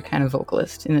for every kind of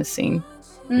vocalist in this scene.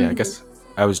 Yeah, I guess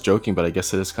I was joking, but I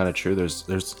guess it is kind of true.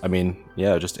 There's, I mean,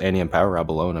 yeah, just Annie and Power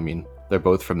Rob alone. I mean, they're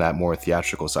both from that more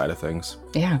theatrical side of things.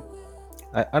 Yeah.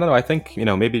 I don't know. I think,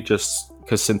 maybe just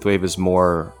because synthwave is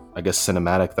more, I guess,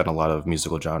 cinematic than a lot of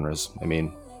musical genres. I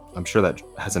mean, I'm sure that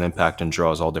has an impact and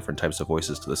draws all different types of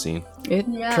voices to the scene. It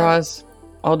draws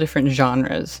all different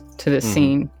genres to the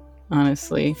scene,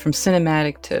 honestly, from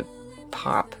cinematic to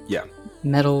pop,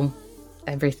 metal,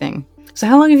 everything. So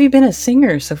how long have you been a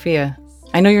singer, Sophia?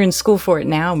 I know you're in school for it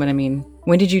now, but I mean,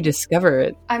 When did you discover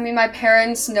it? I mean, my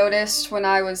parents noticed when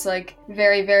I was like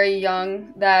very, very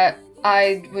young that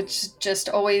I would just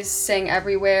always sing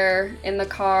everywhere, in the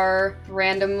car,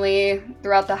 randomly,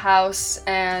 throughout the house,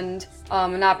 and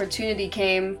an opportunity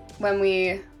came when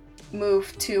we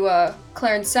moved to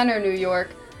Clarence Center, New York.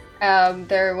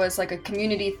 There was like a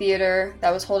community theater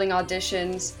that was holding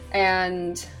auditions,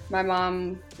 and my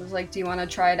mom was like, do you want to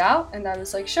try it out? And I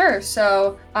was like, sure.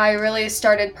 So I really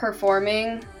started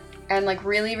performing and like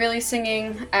really, really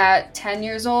singing at 10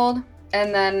 years old.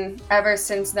 And then ever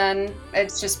since then,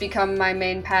 it's just become my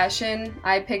main passion.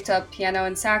 I picked up piano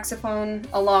and saxophone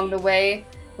along the way,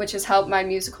 which has helped my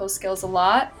musical skills a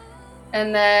lot.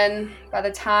 And then by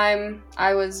the time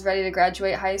I was ready to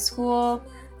graduate high school,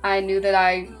 I knew that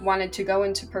I wanted to go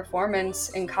into performance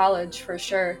in college for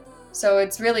sure. So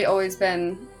it's really always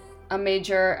been a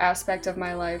major aspect of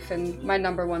my life and my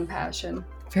number one passion.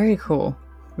 Very cool.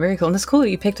 Very cool. And it's cool that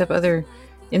you picked up other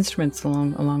instruments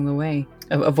along the way.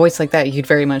 A voice like that, you'd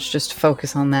very much just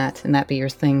focus on that and that be your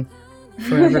thing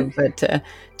forever. But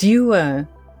do you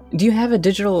have a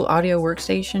digital audio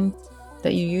workstation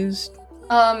that you use?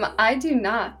 I do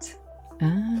not.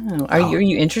 Oh, are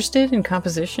you interested in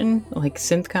composition, like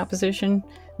synth composition?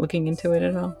 Looking into it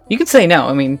at all? You could say no.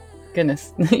 I mean,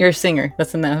 goodness, you're a singer.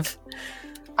 That's enough.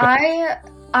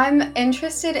 I'm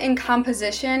interested in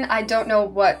composition. I don't know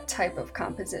what type of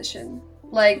composition.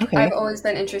 Like, Okay. I've always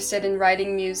been interested in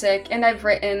writing music, and I've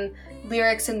written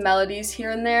lyrics and melodies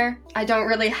here and there. I don't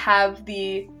really have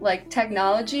the, like,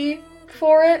 technology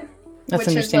for it. That's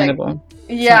which is, like, understandable.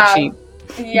 yeah. cheap.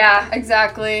 Yeah,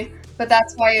 exactly. But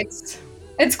that's why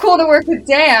it's cool to work with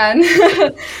Dan.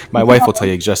 My wife will tell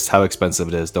you just how expensive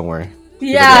it is. Don't worry.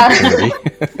 Yeah. Give her the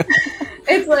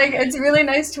opportunity. It's really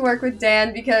nice to work with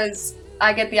Dan because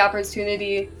I get the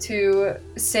opportunity to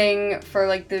sing for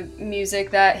like the music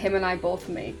that him and I both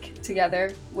make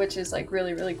together, which is like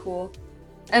really, really cool.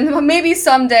 And maybe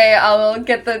someday I'll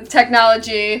get the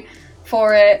technology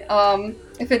for it,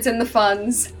 if it's in the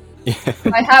funds.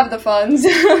 I have the funds.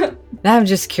 Now I'm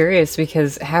just curious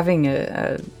because having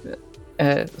a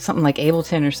something like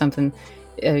Ableton or something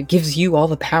gives you all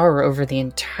the power over the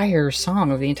entire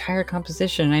song, over the entire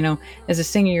composition. I know as a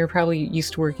singer you're probably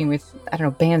used to working with, I don't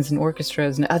know, bands and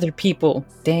orchestras and other people,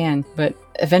 Dan, but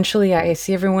eventually I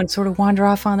see everyone sort of wander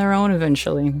off on their own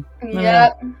eventually.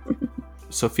 Yeah.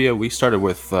 Sophia, we started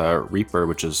with Reaper,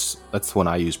 that's the one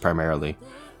I use primarily.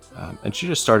 And she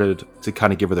just started to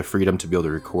kind of give her the freedom to be able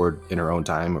to record in her own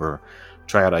time or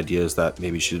try out ideas that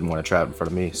maybe she didn't want to try out in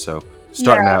front of me. So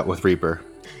starting out with Reaper.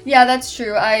 Yeah, that's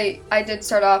true. I did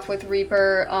start off with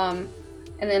Reaper, and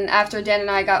then after Dan and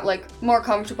I got like more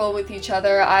comfortable with each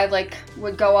other, I like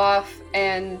would go off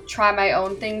and try my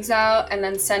own things out and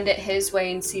then send it his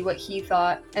way and see what he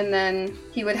thought. And then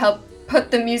he would help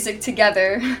put the music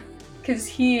together because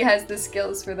he has the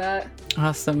skills for that.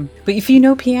 Awesome. But if you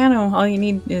know piano, all you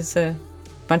need is a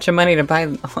bunch of money to buy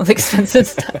all the expensive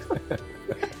stuff.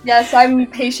 Yes, I'm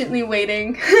patiently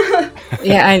waiting.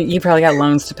 Yeah, and you probably got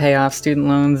loans to pay off, student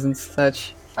loans and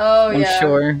such. Oh, I'm yeah.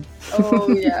 sure. Oh,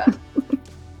 yeah.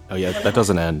 Oh yeah, that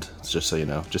doesn't end. It's just so you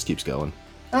know, just keeps going.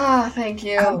 Oh, thank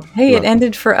you. Hey, it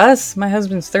ended for us. My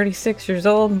husband's 36 years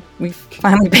old. We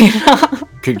finally paid it off.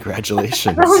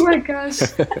 Congratulations. Oh my gosh.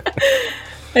 I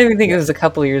didn't think it was a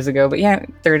couple years ago, but yeah,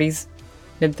 30s,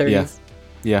 mid 30s.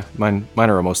 Yeah, mine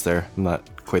are almost there. I'm not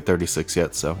quite 36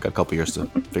 yet, so got a couple years to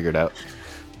figure it out.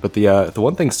 But the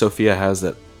one thing Sophia has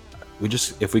that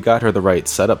if we got her the right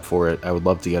setup for it, I would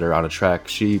love to get her on a track.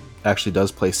 She actually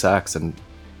does play sax and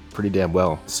pretty damn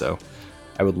well, so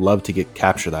I would love to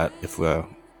capture that if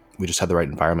we just had the right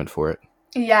environment for it.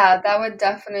 Yeah, that would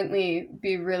definitely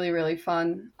be really, really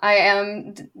fun. I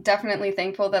am definitely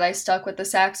thankful that I stuck with the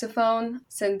saxophone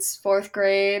since 4th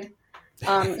grade.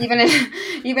 Even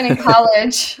in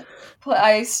college,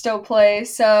 I still play,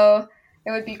 so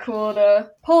it would be cool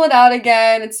to pull it out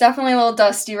again. It's definitely a little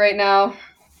dusty right now.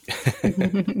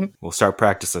 We'll start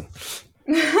practicing.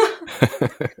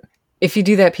 If you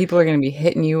do that, people are going to be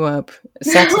hitting you up.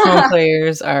 Saxophone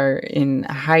players are in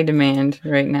high demand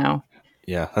right now.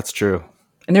 Yeah, that's true.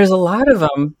 And there's a lot of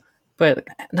them, but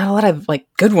not a lot of like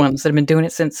good ones that have been doing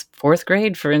it since 4th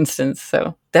grade, for instance.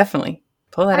 So definitely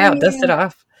pull that out, dust it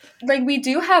off. Like, we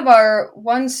do have our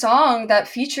one song that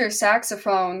features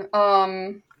saxophone.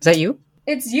 Is that you?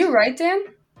 It's you, right, Dan?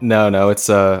 No, it's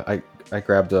I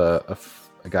grabbed a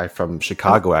guy from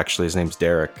Chicago, actually. His name's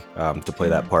Derek, to play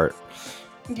that part.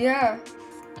 Yeah,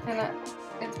 and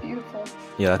it's beautiful.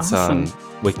 Yeah, that's Awesome.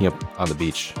 Waking Up on the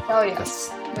Beach. Oh yeah,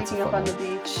 That's waking up on the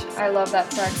beach. I love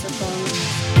that saxophone.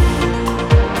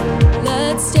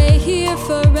 Let's stay here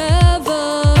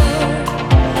forever,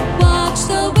 watching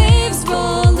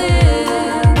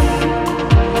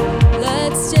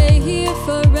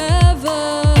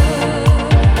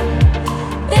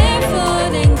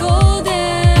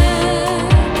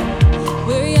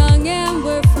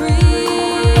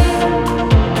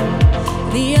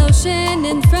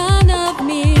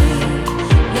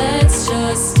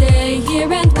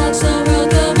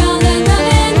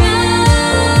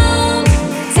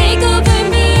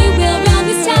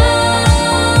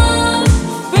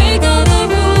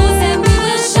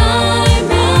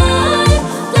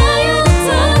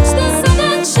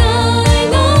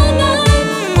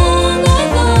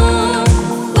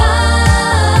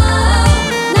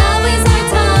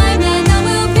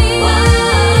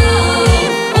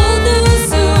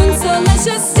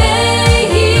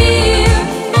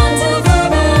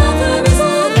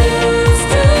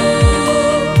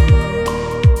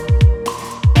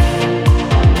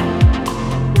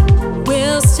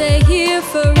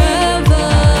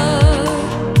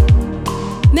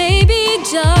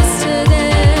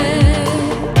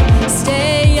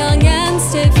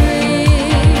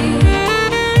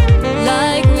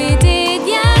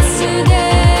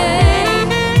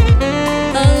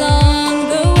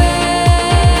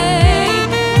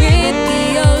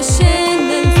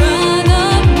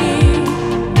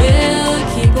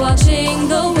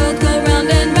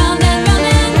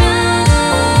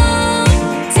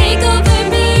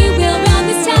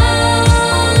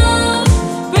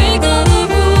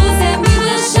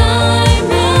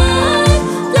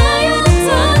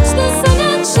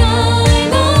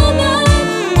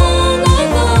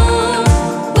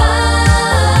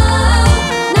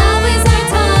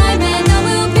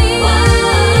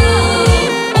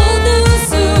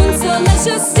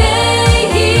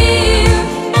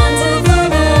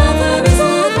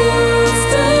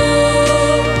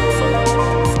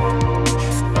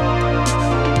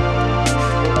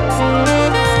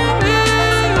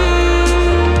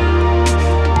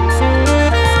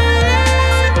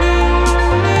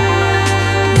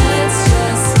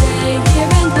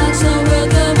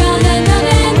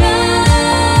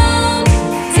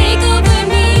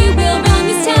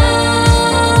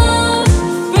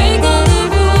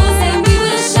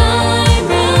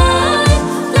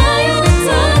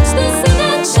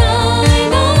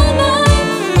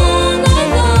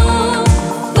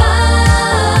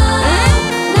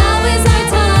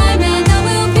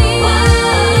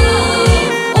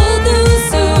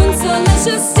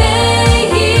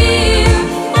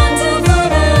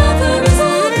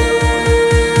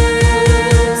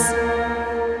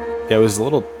a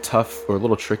little tough or a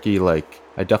little tricky. Like,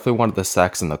 I definitely wanted the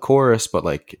sax in the chorus, but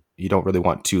like, you don't really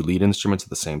want two lead instruments at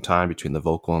the same time between the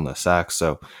vocal and the sax.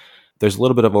 So there's a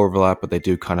little bit of overlap, but they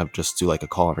do kind of just do like a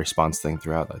call and response thing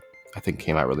throughout that I think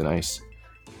came out really nice.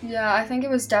 Yeah, I think it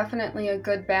was definitely a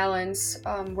good balance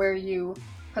where you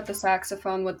put the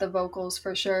saxophone with the vocals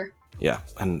for sure. Yeah,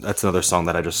 and that's another song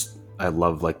that I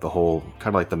love, like the whole kind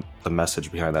of like the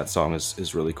message behind that song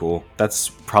is really cool. That's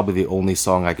probably the only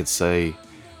song I could say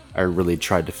I really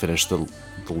tried to finish the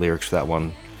lyrics for that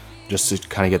one, just to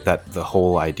kind of get the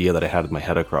whole idea that I had in my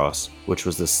head across, which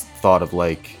was this thought of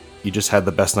like, you just had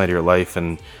the best night of your life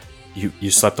and you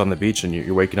slept on the beach and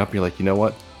you're waking up and you're like, you know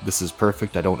what, this is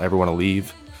perfect, I don't ever want to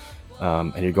leave.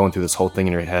 And you're going through this whole thing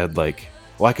in your head like,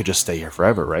 well, I could just stay here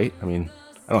forever, right? I mean,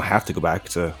 I don't have to go back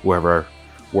to wherever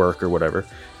I work or whatever.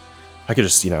 I could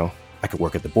just, I could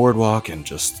work at the boardwalk and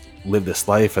just live this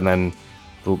life. And then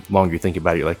the longer you think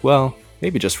about it, you're like, well,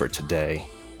 maybe just for today,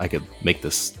 I could make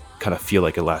this kind of feel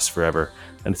like it lasts forever.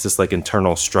 And it's this like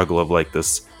internal struggle of like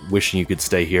this wishing you could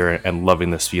stay here and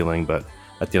loving this feeling. But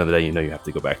at the end of the day, you have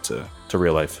to go back to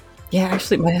real life. Yeah,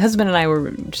 actually, my husband and I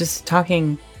were just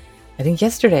talking, I think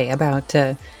yesterday, about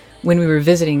when we were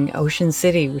visiting Ocean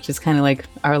City, which is kind of like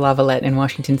our Lavalette in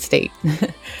Washington State.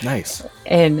 Nice.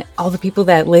 And all the people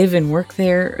that live and work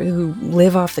there who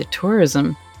live off the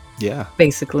tourism, Yeah.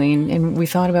 basically. And we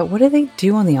thought about, what do they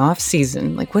do on the off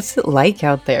season? Like, what's it like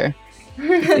out there?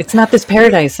 It's not this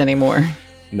paradise anymore.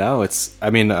 No,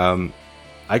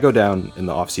 I go down in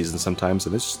the off season sometimes,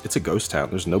 and it's a ghost town.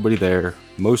 There's nobody there.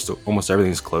 Almost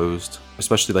everything's closed,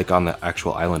 especially like on the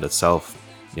actual island itself.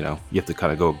 You have to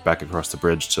kind of go back across the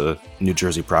bridge to New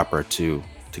Jersey proper to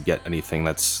get anything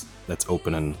that's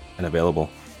open and available.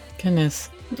 Goodness.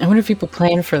 I wonder if people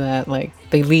plan for that. Like,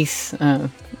 they lease a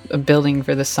building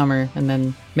for the summer and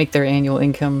then make their annual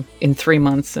income in 3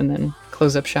 months and then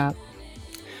close up shop.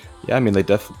 Yeah, I mean,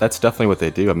 that's definitely what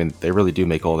they do. I mean, they really do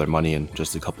make all their money in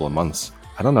just a couple of months.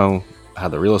 I don't know how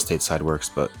the real estate side works,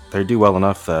 but they do well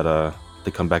enough that they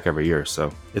come back every year.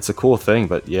 So it's a cool thing.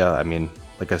 But yeah, I mean,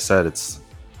 like I said,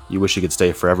 you wish you could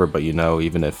stay forever, but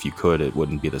even if you could, it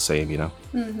wouldn't be the same,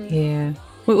 Mm-hmm. Yeah.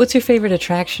 What's your favorite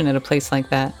attraction at a place like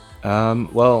that?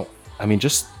 Well, I mean,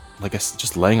 just like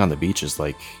just laying on the beach is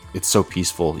like, it's so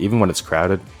peaceful. Even when it's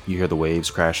crowded, you hear the waves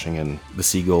crashing and the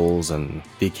seagulls and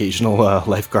the occasional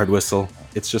lifeguard whistle.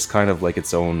 It's just kind of like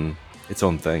its own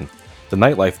thing. The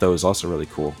nightlife though is also really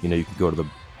cool. You can go to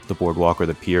the boardwalk or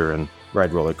the pier and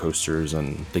ride roller coasters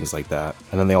and things like that.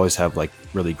 And then they always have like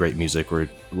really great music or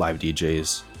live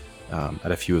DJs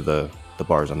at a few of the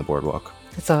bars on the boardwalk.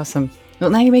 That's awesome. Well,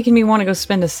 now you're making me want to go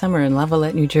spend a summer in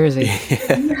Lavalette, New Jersey.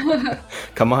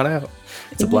 Come on out.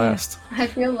 It's a blast. I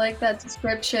feel like that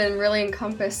description really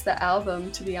encompassed the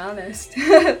album, to be honest.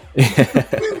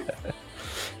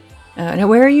 Now,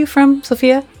 where are you from,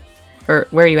 Sophia? Or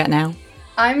where are you at now?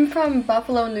 I'm from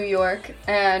Buffalo, New York,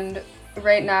 and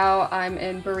right now I'm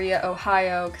in Berea,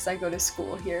 Ohio, because I go to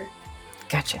school here.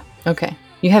 Gotcha. Okay.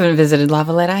 You haven't visited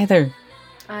Lavalette either.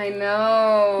 I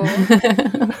know.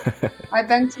 I've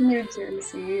been to New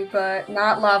Jersey, but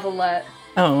not Lavalette.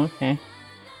 Oh, okay.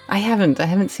 I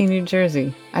haven't seen New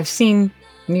Jersey. I've seen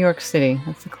New York City.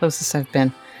 That's the closest I've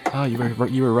been. Oh, you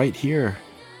were right here.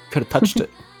 Could have touched it.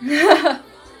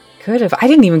 Could have. I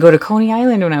didn't even go to Coney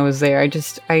Island when I was there.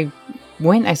 I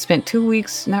went, I spent 2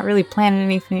 weeks not really planning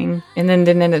anything, and then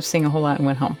didn't end up seeing a whole lot and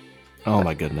went home. Oh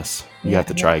my goodness. You Yeah, have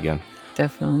to try again.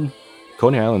 Definitely.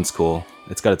 Coney Island's cool.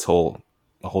 It's got a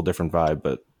whole different vibe,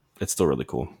 but it's still really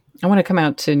cool. I want to come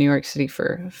out to New York City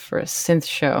for a synth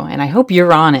show, and I hope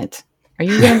you're on it. Are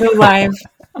you going to go live?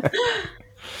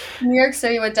 New York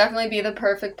City would definitely be the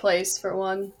perfect place for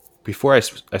one. Before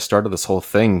I started this whole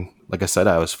thing, like I said,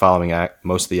 I was following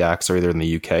most of the acts are either in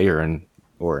the UK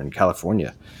or in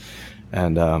California,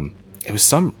 and it was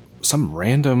some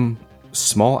random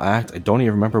small act. I don't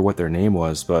even remember what their name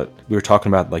was, but we were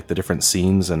talking about like the different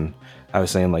scenes, and I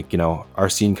was saying like, our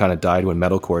scene kind of died when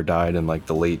metalcore died in like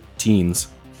the late teens,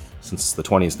 since the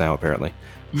 20s now apparently.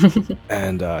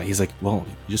 And he's like, well,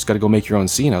 you just got to go make your own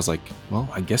scene. I was like, well,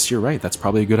 I guess you're right. That's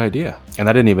probably a good idea. And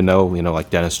I didn't even know, like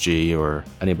Dennis G or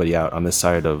anybody out on this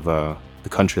side of the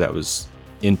country that was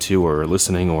into or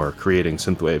listening or creating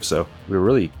synthwave. So we were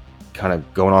really kind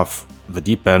of going off the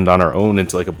deep end on our own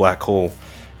into like a black hole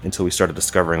until we started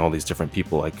discovering all these different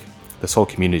people. Like, this whole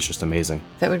community is just amazing.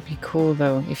 That would be cool,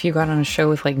 though, if you got on a show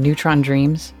with like Neutron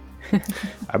Dreams.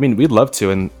 I mean, we'd love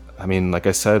to. And I mean, like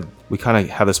I said, we kind of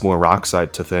have this more rock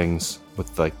side to things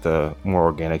with like the more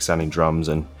organic sounding drums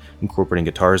and incorporating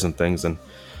guitars and things. And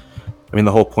I mean,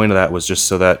 the whole point of that was just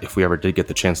so that if we ever did get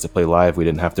the chance to play live, we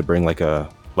didn't have to bring like a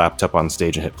laptop on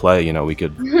stage and hit play, we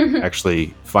could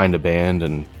actually find a band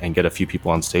and get a few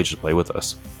people on stage to play with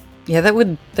us. Yeah, that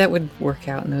would work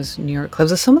out in those New York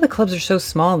clubs. Some of the clubs are so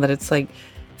small that it's like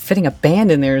fitting a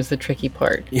band in there is the tricky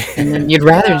part. And then you'd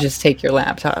rather just take your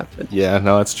laptop. Yeah,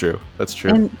 no, that's true. That's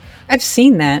true. And I've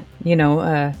seen that,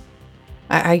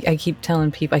 I keep telling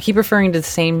people, I keep referring to the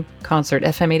same concert,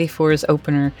 FM84's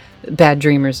opener, Bad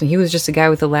Dreamers, and he was just a guy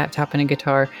with a laptop and a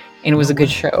guitar, and it was a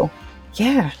good show.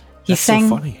 Yeah, he That's so sang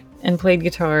funny. and played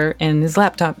guitar, and his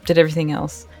laptop did everything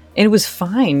else, and it was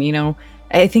fine.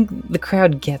 I think the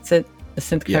crowd gets it. The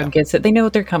synth crowd gets it. They know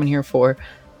what they're coming here for,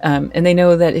 and they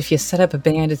know that if you set up a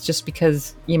band, it's just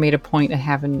because you made a point of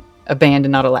having a band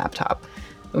and not a laptop.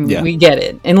 Yeah. We get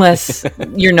it, unless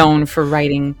you're known for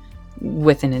writing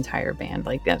with an entire band.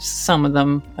 Like that's some of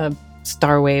them.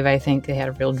 Starwave, I think they had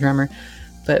a real drummer,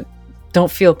 but don't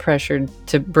feel pressured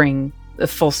to bring a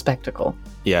full spectacle.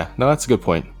 Yeah, no, that's a good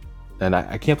point. And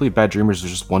I can't believe Bad Dreamers is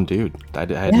just one dude. I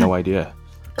had no idea.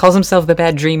 Calls himself the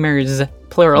Bad Dreamers,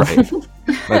 plural. Right.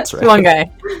 That's right. One guy.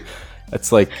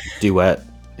 It's like Duet.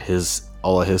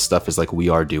 All of his stuff is like We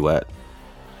Are Duet.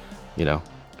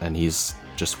 And he's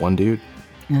just one dude.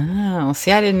 Oh,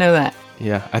 see, I didn't know that.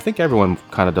 Yeah, I think everyone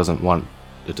kind of doesn't want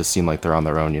it to seem like they're on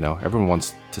their own, Everyone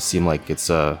wants to seem like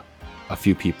it's a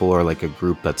few people or like a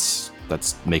group that's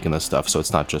making this stuff. So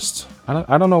it's not just...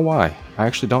 I don't know why. I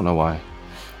actually don't know why.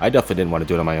 I definitely didn't want to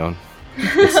do it on my own.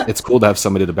 It's cool to have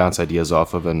somebody to bounce ideas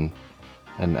off of and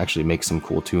actually make some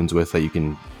cool tunes with that you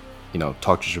can,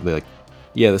 talk to each other, be like,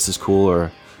 yeah, this is cool,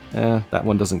 or that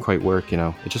one doesn't quite work,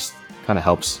 It just kind of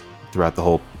helps throughout the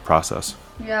whole process.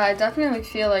 Yeah, I definitely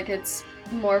feel like it's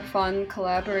more fun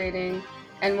collaborating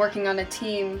and working on a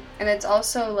team, and it's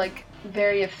also like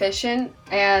very efficient,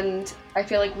 and I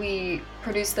feel like we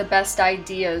produce the best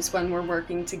ideas when we're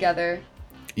working together.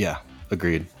 Yeah,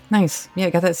 agreed. Nice. Yeah,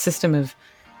 got that system of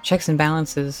checks and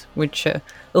balances, which a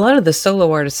lot of the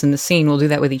solo artists in the scene will do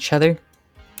that with each other.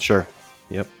 Sure.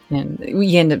 Yep. And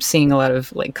we end up seeing a lot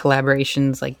of like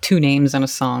collaborations, like 2 names on a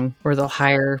song, or they'll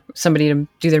hire somebody to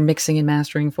do their mixing and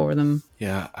mastering for them.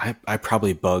 Yeah, I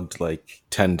probably bugged like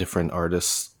 10 different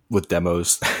artists with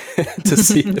demos to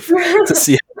see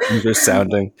how they're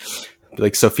sounding.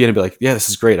 Like Sophia would be like, "Yeah, this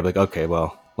is great." I'm like, "Okay,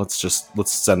 well, let's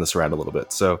send this around a little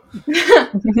bit." So,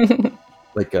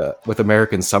 like with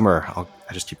American Summer,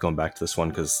 I just keep going back to this one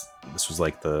because this was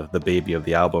like the baby of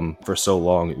the album for so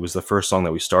long. It was the first song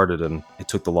that we started, and it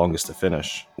took the longest to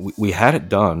finish. We had it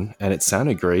done, and it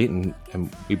sounded great, and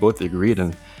we both agreed.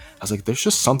 And I was like, "There's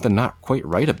just something not quite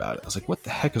right about it." I was like, "What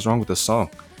the heck is wrong with this song?"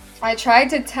 I tried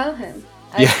to tell him.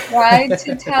 I tried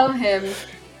to tell him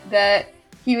that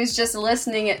he was just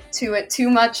listening to it too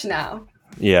much now.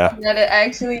 Yeah. That it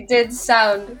actually did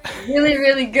sound really,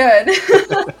 really good.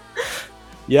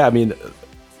 Yeah, I mean,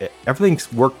 everything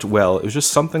worked well. It was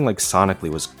just something like sonically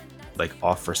was like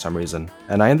off for some reason.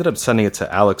 And I ended up sending it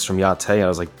to Alex from Yate, and I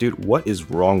was like, "Dude, what is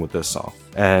wrong with this song?"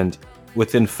 And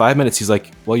within 5 minutes, he's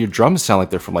like, "Well, your drums sound like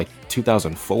they're from like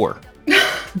 2004.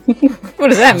 What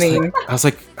does that mean? I was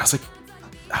like,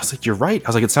 "You're right." I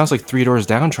was like, "It sounds like Three Doors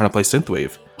Down trying to play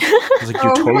synthwave." I was like,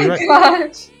 "You're totally right."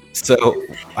 Gosh. So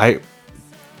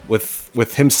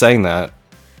with him saying that,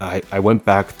 I went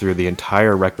back through the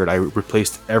entire record. I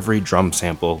replaced every drum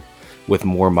sample with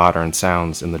more modern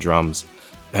sounds in the drums,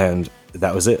 and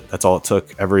that was it. That's all it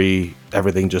took.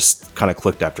 Everything just kind of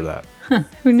clicked after that. Huh,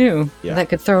 who knew? Yeah. That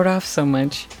could throw it off so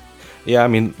much. Yeah, I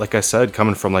mean, like I said,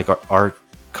 coming from like our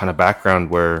kind of background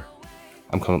where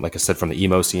I'm coming, like I said, from the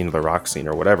emo scene or the rock scene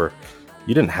or whatever,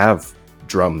 you didn't have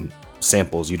drum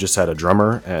samples. You just had a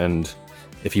drummer, and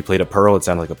if he played a Pearl, it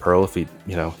sounded like a Pearl. If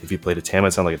he played a Tama,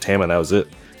 it sounded like a Tama, and that was it.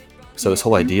 So this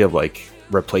whole idea of like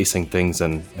replacing things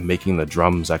and making the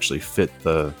drums actually fit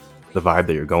the vibe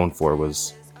that you're going for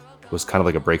was kind of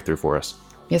like a breakthrough for us.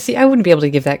 Yeah, see, I wouldn't be able to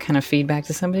give that kind of feedback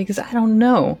to somebody because I don't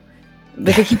know.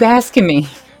 But they keep asking me.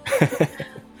 Like,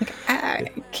 I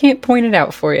can't point it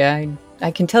out for you. I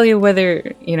can tell you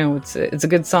whether, it's a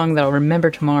good song that I'll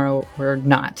remember tomorrow or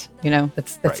not.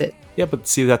 That's Right. it. Yeah, but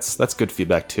see, that's good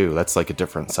feedback too. That's like a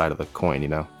different side of the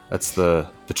coin, That's the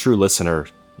true listener.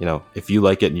 If you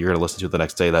like it and you're going to listen to it the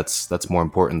next day, that's more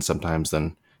important sometimes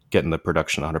than getting the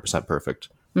production 100% perfect.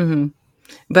 Mm-hmm.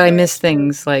 But I miss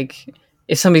things like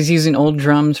if somebody's using old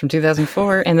drums from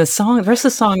 2004 and the rest of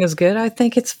the song is good, I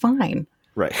think it's fine.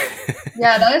 Right.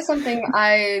 Yeah, that is something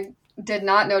I did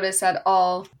not notice at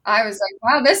all. I was like,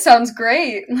 wow, this sounds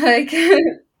great. Like,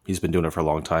 He's been doing it for a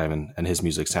long time, and his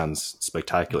music sounds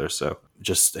spectacular. So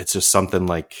it's just something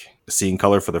like seeing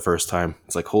color for the first time.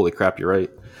 It's like, holy crap, you're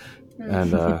right.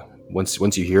 And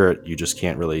once you hear it, you just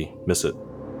can't really miss it.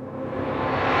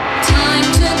 Time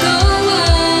to go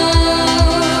away.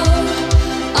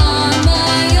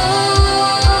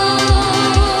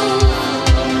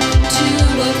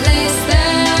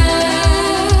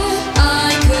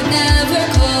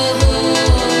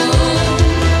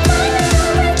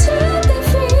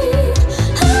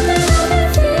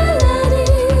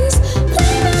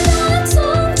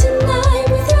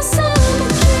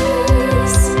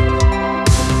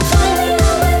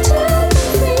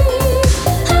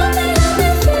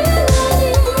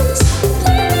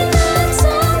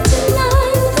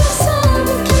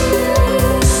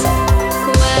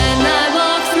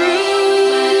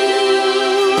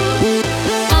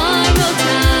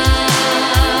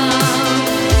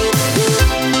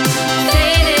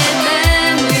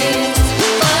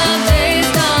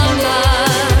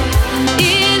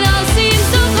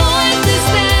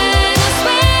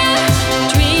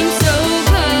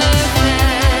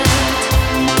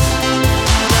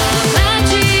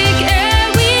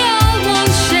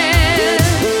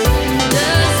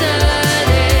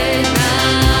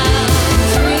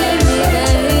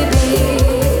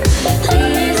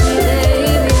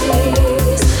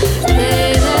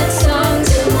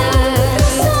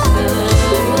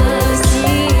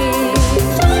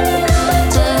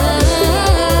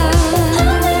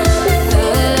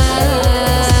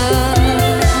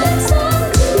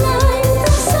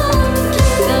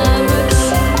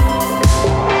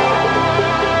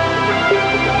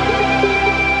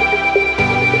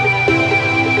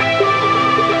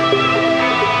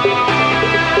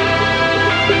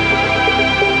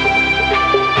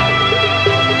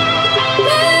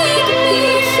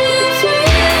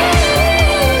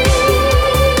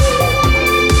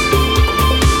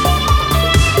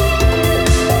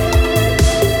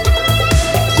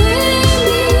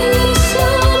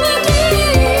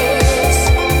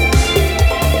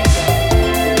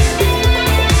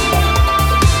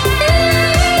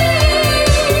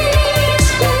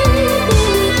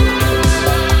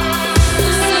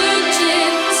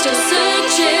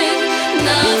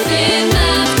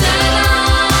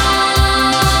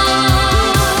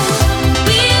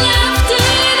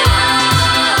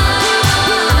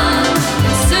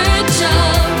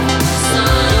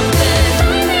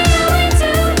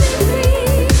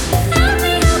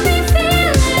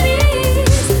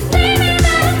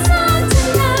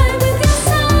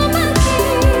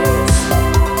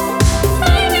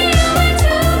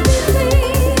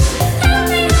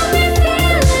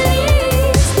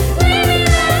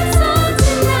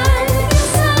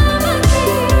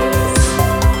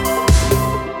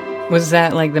 Was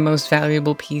that like the most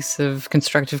valuable piece of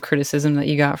constructive criticism that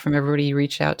you got from everybody you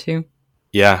reached out to?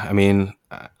 Yeah, I mean,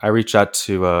 I reached out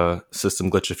to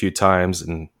System Glitch a few times,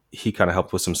 and he kind of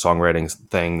helped with some songwriting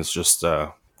things, just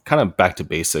kind of back to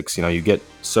basics. You know, you get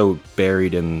so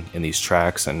buried in these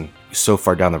tracks and so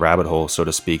far down the rabbit hole, so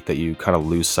to speak, that you kind of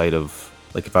lose sight of,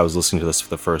 like, if I was listening to this for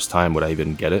the first time, would I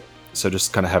even get it? So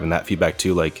just kind of having that feedback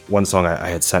too. Like, one song I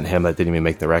had sent him that didn't even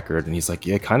make the record, and he's like,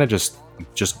 yeah, it kind of just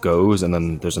goes, and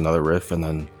then there's another riff, and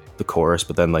then the chorus,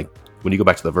 but then like when you go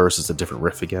back to the verse, it's a different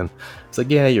riff again. It's like,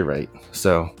 yeah, you're right.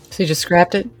 So you just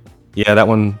scrapped it? Yeah, that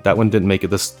one didn't make it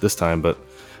this time, but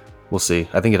we'll see.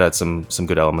 I think it had some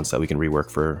good elements that we can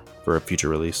rework for a future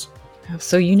release.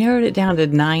 So you narrowed it down to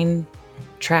 9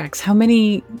 tracks. How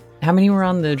many were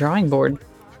on the drawing board?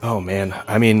 Oh man,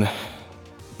 I mean,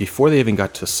 before they even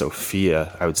got to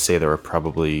Sophia, I would say there were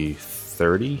probably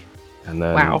 30, and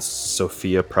then Wow.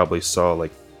 Sophia probably saw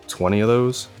like 20 of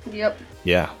those. Yep.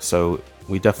 Yeah, so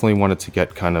we definitely wanted to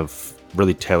get kind of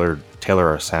really tailor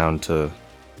our sound to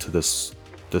this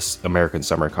American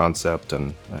summer concept,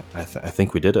 and I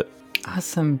think we did it.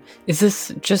 Awesome. Is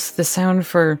this just the sound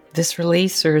for this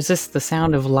release, or is this the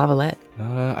sound of Lavalette?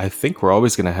 I think we're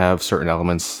always going to have certain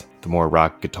elements, the more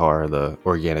rock guitar, the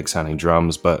organic sounding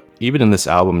drums, but even in this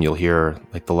album, you'll hear,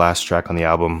 like, the last track on the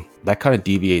album, that kind of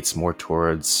deviates more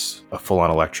towards a full-on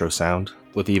electro sound,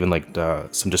 with even like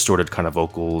some distorted kind of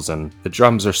vocals, and the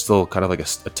drums are still kind of like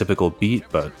a typical beat,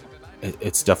 but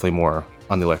it's definitely more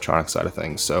on the electronic side of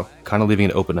things. So kind of leaving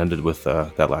it open-ended with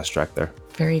that last track there.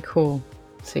 Very cool.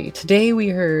 So today we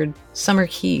heard Summer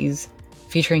Keys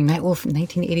featuring Nightwolf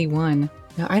 1981.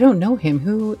 Now, I don't know him.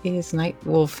 Who is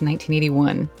Nightwolf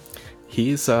 1981?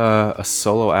 He's a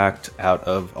solo act out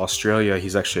of Australia.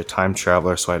 He's actually a time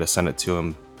traveler, so I had to send it to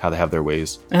him how they have their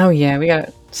ways. Oh yeah, we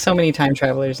got so many time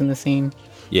travelers in the scene.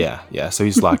 Yeah. So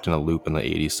he's locked in a loop in the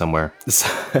 80s somewhere.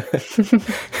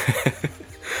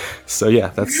 So yeah,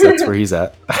 that's where he's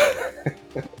at.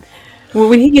 Well,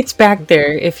 when he gets back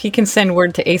there, if he can send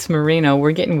word to Ace Marino,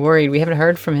 we're getting worried. We haven't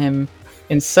heard from him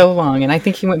in so long, and I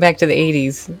think he went back to the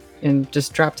 80s and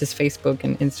just dropped his Facebook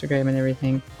and Instagram and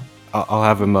everything. I'll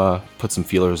have him put some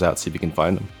feelers out, see if he can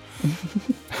find them.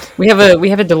 We have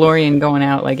a DeLorean going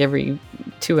out like every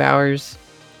 2 hours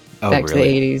back to the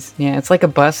 80s. Yeah, it's like a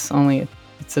bus, only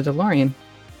it's a DeLorean.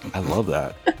 I love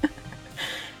that.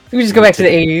 We just go back to the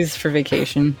 80s for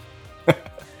vacation.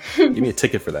 Give me a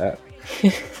ticket for that.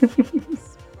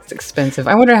 It's expensive.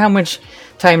 I wonder how much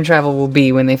time travel will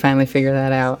be when they finally figure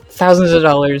that out. Thousands of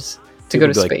dollars to go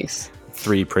to People be, space. Like,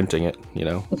 3D printing it, you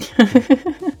know?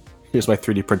 Here's my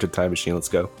 3D printed time machine, let's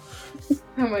go.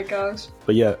 Oh my gosh.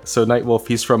 But yeah, so Nightwolf,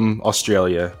 he's from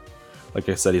Australia. Like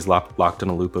I said, he's locked in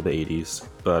a loop of the 80s.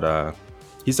 But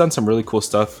he's done some really cool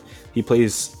stuff. He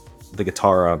plays the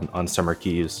guitar on Summer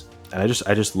Keys. And I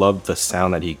just love the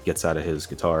sound that he gets out of his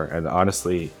guitar. And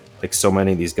honestly, like so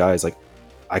many of these guys, like,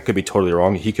 I could be totally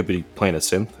wrong. He could be playing a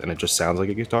synth and it just sounds like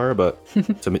a guitar, but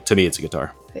to me it's a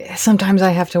guitar. Sometimes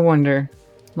I have to wonder,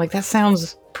 like, that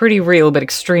sounds pretty real but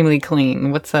extremely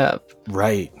clean. What's up?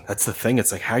 Right. That's the thing.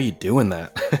 It's like, how are you doing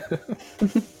that?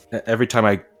 Every time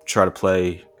I try to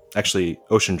play, actually,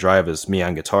 Ocean Drive is me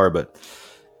on guitar, but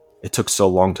it took so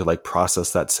long to like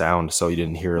process that sound, so you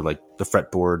didn't hear like the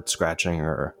fretboard scratching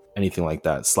or anything like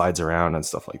that. It slides around and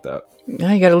stuff like that.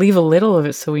 Now you got to leave a little of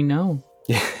it so we know.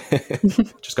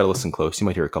 Just got to listen close. You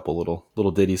might hear a couple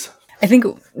little ditties. I think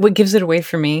what gives it away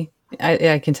for me,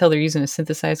 I can tell they're using a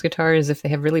synthesized guitar, is if they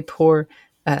have really poor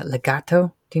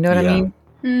legato. Do you know what I mean?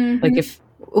 Mm-hmm. Like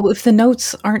if the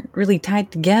notes aren't really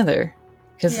tied together,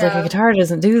 because like a guitar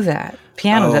doesn't do that.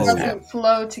 Piano Oh. does It that. doesn't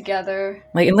flow together.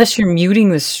 Like unless you're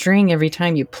muting the string every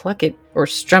time you pluck it or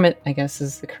strum it, I guess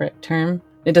is the correct term.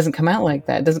 It doesn't come out like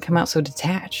that. It doesn't come out so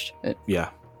detached. Yeah.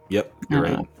 Yep. You're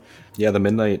right. Yeah, the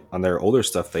Midnight, on their older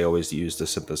stuff, they always used a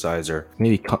synthesizer.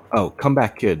 Maybe Come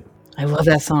Back Kid. I love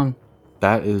that song.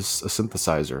 That is a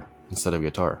synthesizer instead of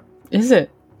guitar. Is it?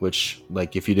 Which,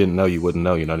 like, if you didn't know, you wouldn't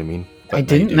know. You know what I mean? But I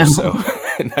now you didn't do, know. So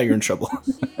now you're in trouble.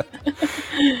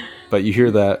 But you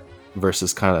hear that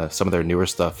versus kind of some of their newer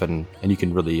stuff, and you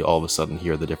can really all of a sudden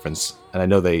hear the difference. And I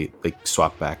know they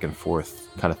swap back and forth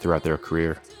kind of throughout their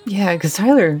career. Yeah, because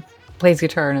Tyler plays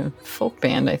guitar in a folk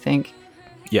band, I think.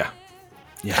 Yeah.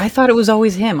 I thought it was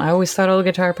always him. I always thought all the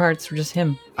guitar parts were just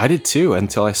him. I did too,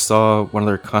 until I saw one of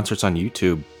their concerts on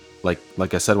YouTube.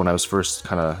 Like I said, when I was first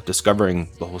kind of discovering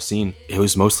the whole scene, it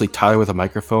was mostly Tyler with a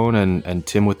microphone and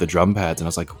Tim with the drum pads. And I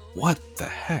was like, what the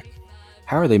heck?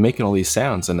 How are they making all these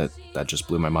sounds? And that just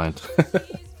blew my mind.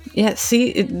 Yeah,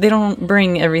 see, they don't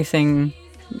bring everything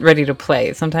ready to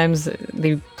play. Sometimes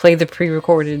they play the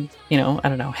pre-recorded, I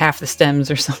don't know, half the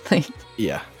stems or something.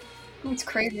 Yeah. It's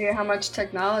crazy how much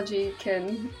technology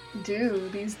can do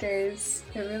these days.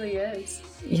 It really is.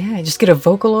 Yeah, just get a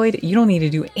Vocaloid. You don't need to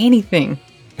do anything.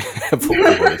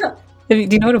 Vocaloid. Do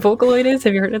you know what a Vocaloid is?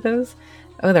 Have you heard of those?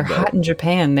 Oh, they're hot in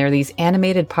Japan. They're these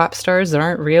animated pop stars that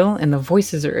aren't real, and the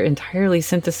voices are entirely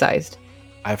synthesized.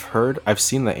 I've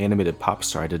seen the animated pop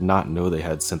star. I did not know they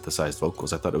had synthesized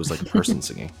vocals. I thought it was like a person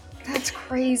singing. That's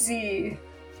crazy.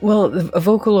 Well, a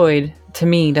Vocaloid to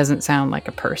me doesn't sound like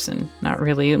a person. Not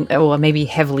really. Well, maybe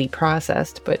heavily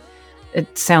processed, but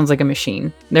it sounds like a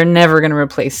machine. They're never going to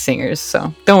replace singers,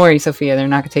 so don't worry, Sophia. They're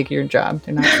not going to take your job.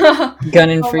 They're not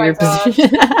gunning for my your gosh.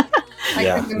 position. I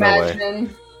Yeah, can no way.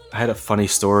 imagine. I had a funny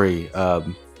story.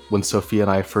 When Sophia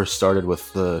and I first started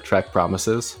with the track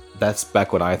Promises, that's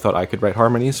back when I thought I could write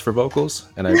harmonies for vocals,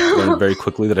 and I learned very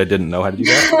quickly that I didn't know how to do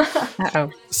that.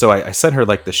 Uh-oh. So I sent her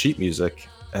like the sheet music,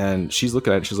 and she's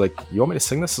looking at it. She's like, "You want me to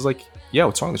sing this?" I was like, "Yeah,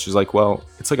 what's wrong with it?" She's like, "Well,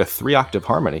 it's like a 3-octave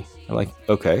harmony." I'm like,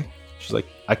 "Okay." She's like,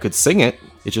 "I could sing it.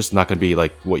 It's just not going to be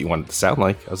like what you want it to sound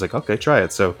like." I was like, "Okay, try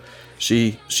it." So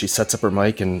she sets up her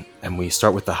mic, and we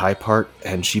start with the high part,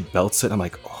 and she belts it. I'm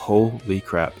like, holy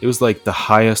crap. It was like the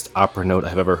highest opera note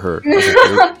I've ever heard.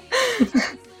 I was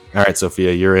like, all right,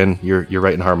 Sophia, you're in. You're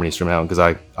writing harmonies from now on, because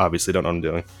I obviously don't know what I'm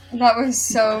doing. That was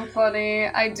so funny.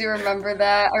 I do remember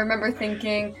that. I remember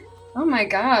thinking, oh my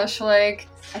gosh, like,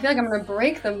 I feel like I'm gonna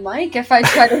break the mic if I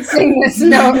try to sing this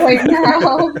note right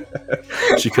now.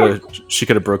 She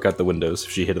could have broke out the windows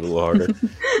if she hit it a little harder.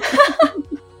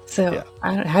 So, Yeah.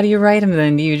 how do you write them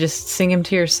then? Do you just sing them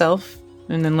to yourself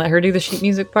and then let her do the sheet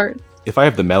music part? If I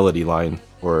have the melody line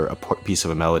or a piece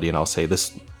of a melody, and I'll say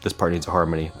this part needs a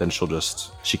harmony, then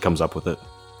she comes up with it.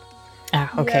 Ah,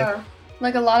 okay. Yeah.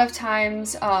 Like a lot of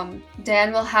times,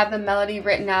 Dan will have the melody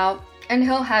written out, and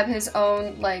he'll have his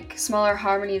own like smaller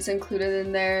harmonies included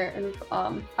in there,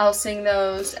 and I'll sing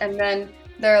those. And then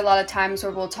there are a lot of times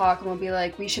where we'll talk and we'll be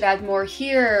like, we should add more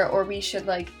here, or we should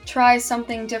like try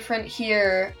something different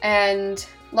here. And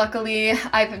luckily,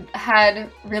 I've had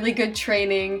really good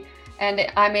training,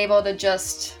 and I'm able to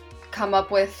just come up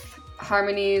with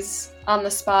harmonies on the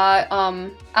spot.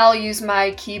 I'll use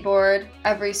my keyboard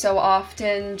every so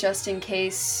often just in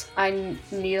case I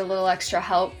need a little extra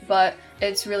help, but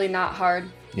it's really not hard.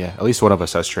 Yeah, at least one of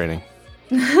us has training.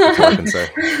 That's all I can say.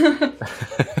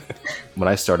 When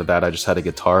I started that, I just had a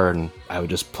guitar, and I would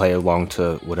just play along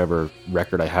to whatever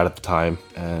record I had at the time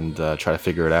and try to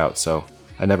figure it out. So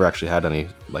I never actually had any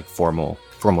like formal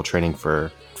training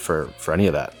for any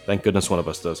of that. Thank goodness one of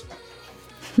us does.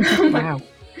 Wow.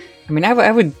 I mean,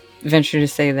 I would venture to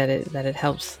say that it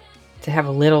helps to have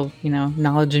a little,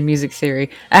 knowledge in music theory.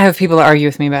 I have people argue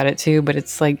with me about it too, but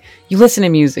it's like, you listen to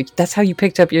music. That's how you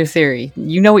picked up your theory.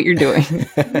 You know what you're doing.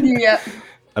 Yeah.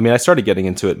 I mean, I started getting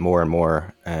into it more and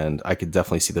more, and I could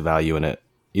definitely see the value in it.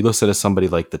 You listen to somebody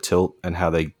like The Tilt and how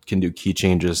they can do key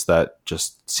changes that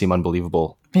just seem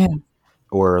unbelievable. Yeah.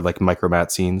 Or like Micro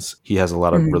Matt Scenes. He has a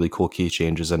lot of really cool key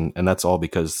changes, and that's all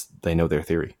because they know their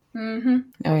theory. Mm-hmm.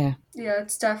 Oh, yeah. Yeah,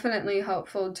 it's definitely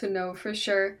helpful to know for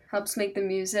sure. Helps make the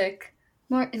music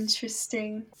more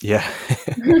interesting. Yeah.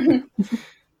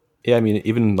 Yeah, I mean,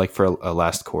 even like for a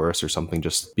last chorus or something,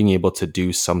 just being able to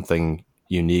do something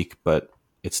unique, but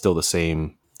it's still the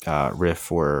same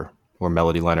riff or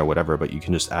melody line or whatever, but you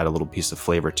can just add a little piece of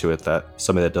flavor to it that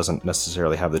somebody that doesn't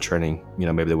necessarily have the training,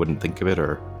 maybe they wouldn't think of it,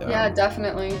 or Yeah,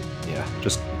 definitely. yeah,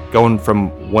 just going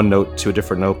from one note to a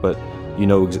different note, but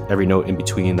every note in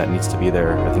between that needs to be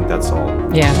there. I think that's all.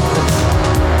 Yeah.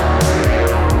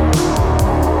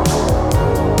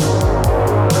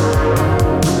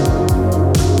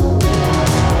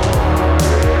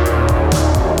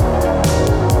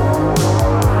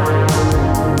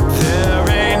 There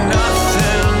ain't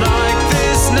nothing like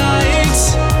this night.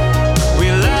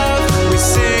 We laugh, we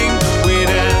sing, we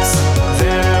dance.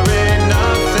 There ain't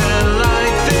nothing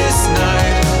like this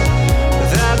night.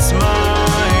 That's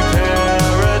my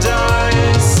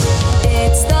paradise.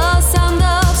 It's the sound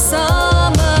of sun.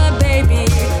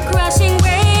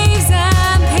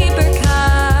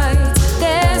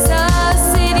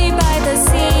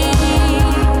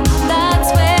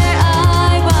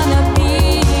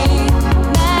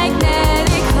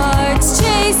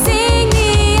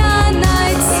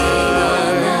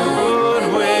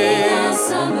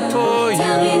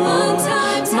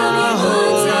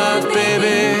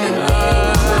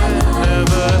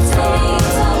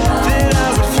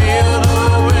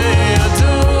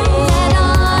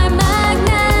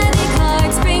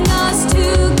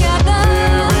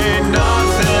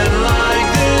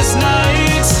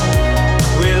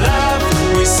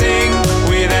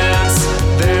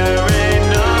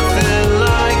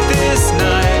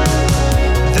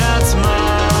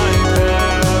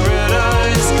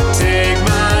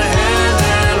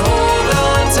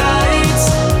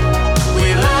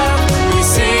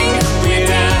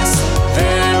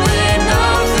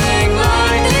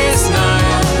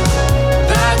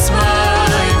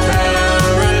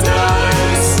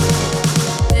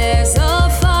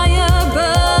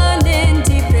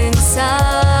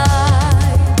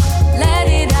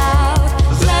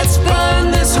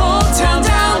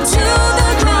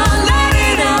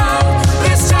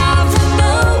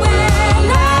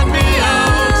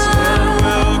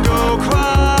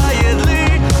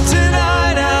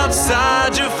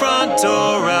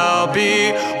 I'll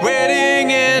be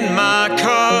waiting in my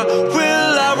car. Will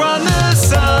I run the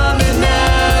sun that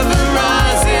never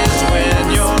rises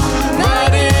when you're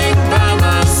riding by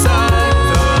my side?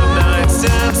 The night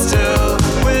stands still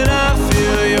when I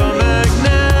feel your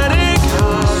magnetic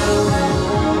heart.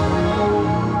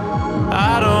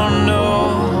 I don't know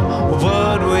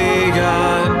what we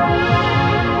got,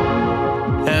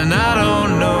 and I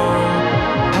don't know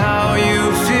how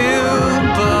you feel,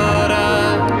 but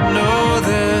I know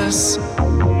this.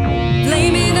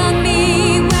 Blame it on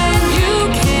me when you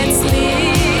can't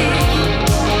sleep.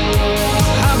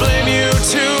 I blame you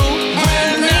too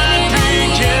when night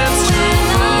begins to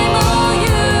I'm all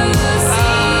you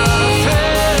see.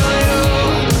 fail you,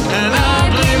 and I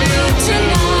blame you too.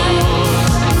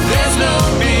 There's no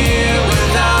me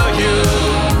without you.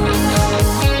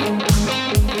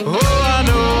 Oh, I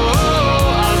know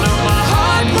my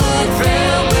heart would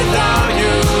fail without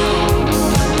you.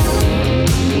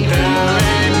 There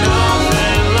ain't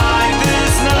nothing like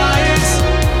this night.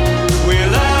 We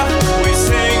laugh, we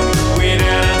sing, we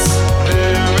dance.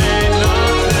 There ain't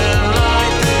nothing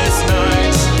like this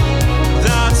night.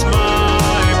 That's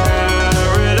my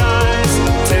paradise.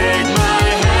 Take my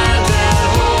hand and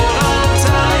hold on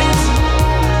tight.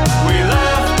 We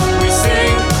laugh, we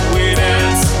sing, we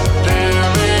dance. There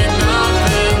ain't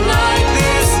nothing like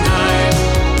this night.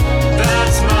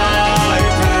 That's my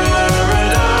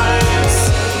paradise.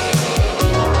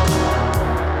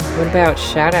 What about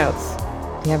shout outs?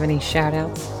 Do you have any shout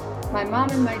outs? My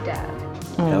mom and my dad.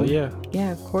 Hell yeah.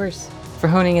 Yeah, of course. For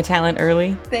honing a talent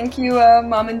early. Thank you,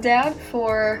 Mom and Dad,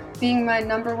 for being my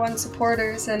 #1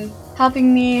 supporters and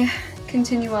helping me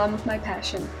continue on with my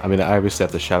passion. I mean, I obviously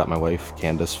have to shout out my wife,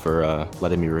 Candace, for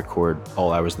letting me record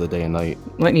all hours of the day and night.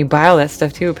 Letting you buy all that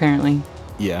stuff too, apparently.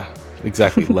 Yeah,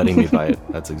 exactly. Letting me buy it.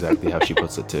 That's exactly how she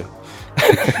puts it too.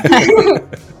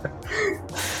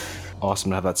 Awesome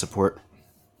to have that support.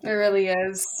 It really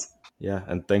is. Yeah,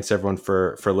 and thanks everyone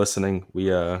for listening. We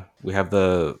have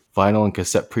the vinyl and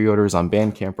cassette pre-orders on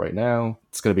Bandcamp right now.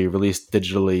 It's going to be released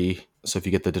digitally, so if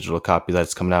you get the digital copy,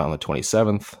 that's coming out on the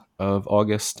 27th of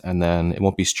August, and then it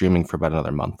won't be streaming for about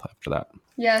another month after that.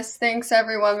 Yes, thanks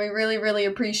everyone. We really, really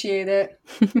appreciate it.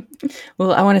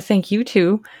 Well, I want to thank you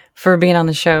two for being on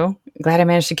the show. Glad I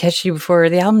managed to catch you before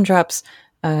the album drops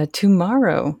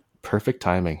tomorrow. Perfect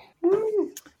timing.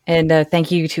 And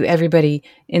thank you to everybody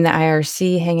in the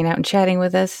IRC hanging out and chatting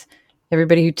with us.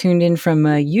 Everybody who tuned in from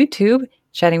YouTube,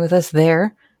 chatting with us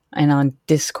there. And on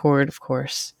Discord, of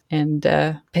course. And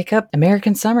pick up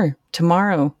American Summer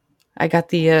tomorrow. I got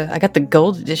the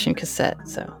gold edition cassette,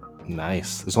 so.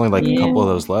 Nice. There's only like a couple of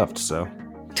those left, so.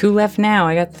 2 left now.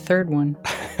 I got the 3rd one.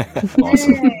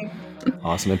 Awesome. Yay.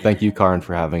 Awesome. And thank you, Karin,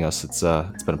 for having us. It's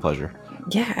been a pleasure.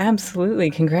 Yeah, absolutely.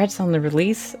 Congrats on the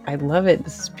release. I love it.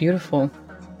 This is beautiful.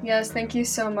 Yes, thank you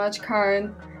so much,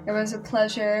 Karin. It was a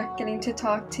pleasure getting to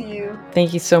talk to you.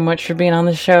 Thank you so much for being on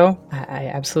the show.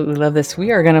 I absolutely love this. We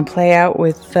are going to play out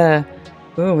with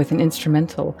an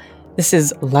instrumental. This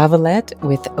is Lavalette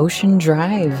with Ocean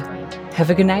Drive.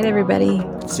 Have a good night, everybody.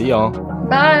 See y'all.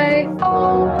 Bye.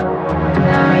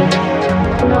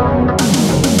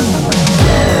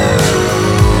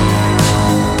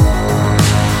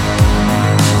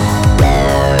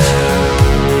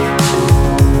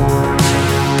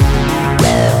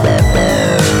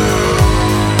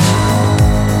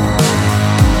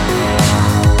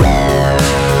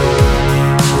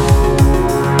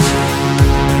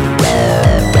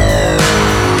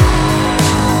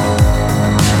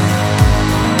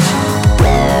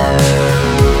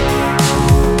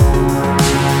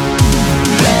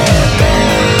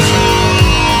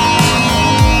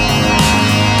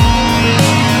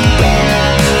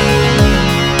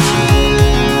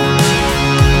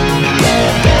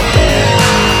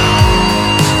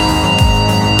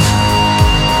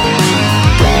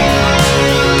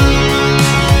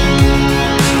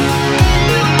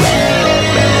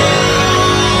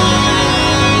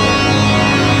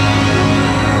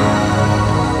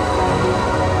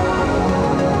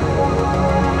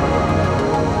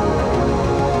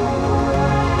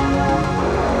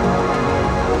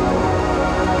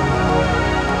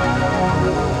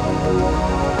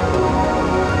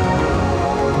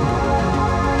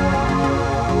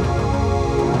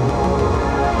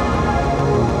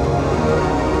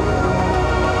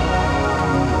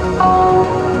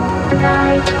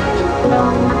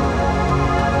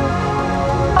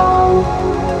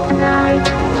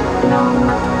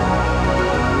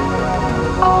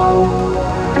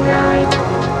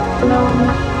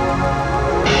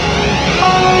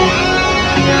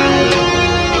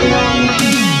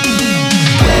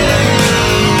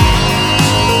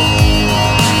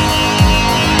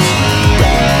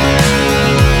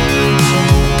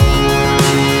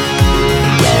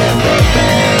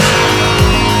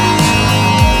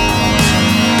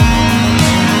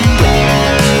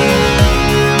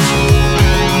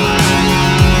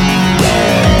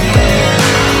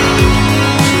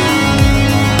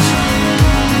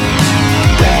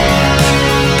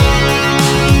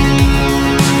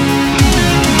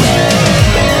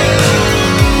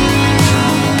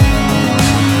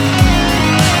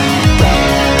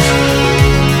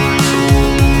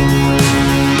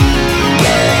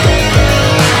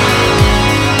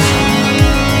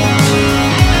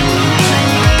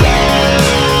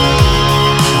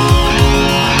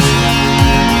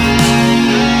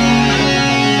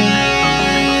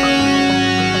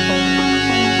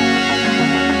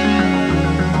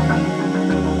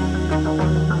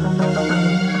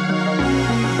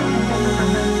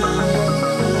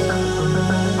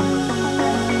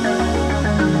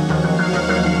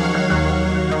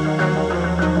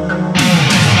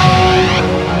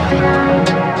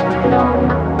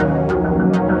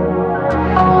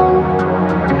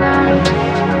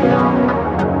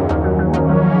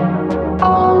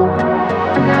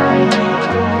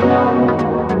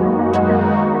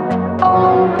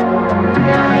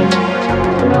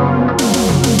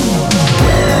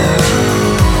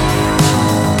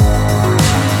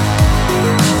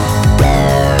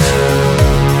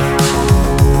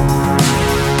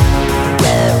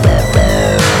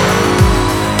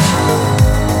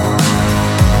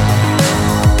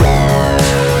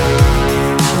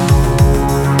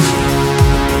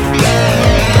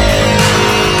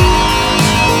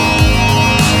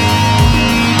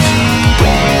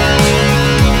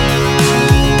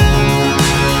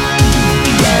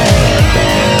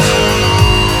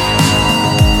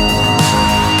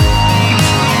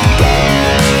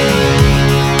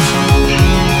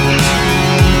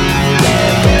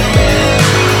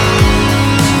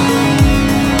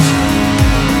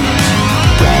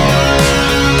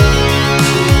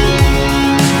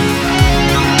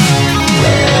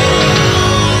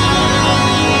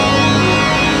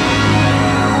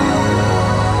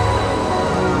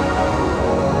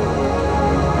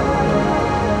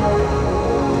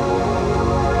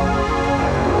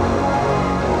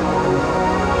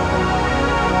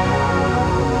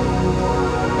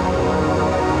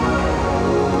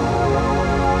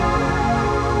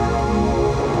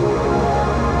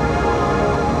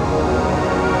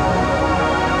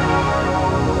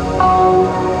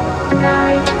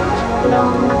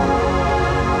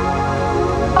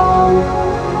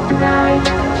 night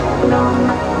long.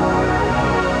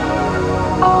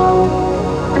 All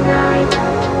night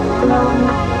long.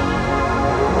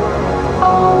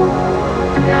 All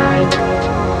night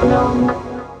long.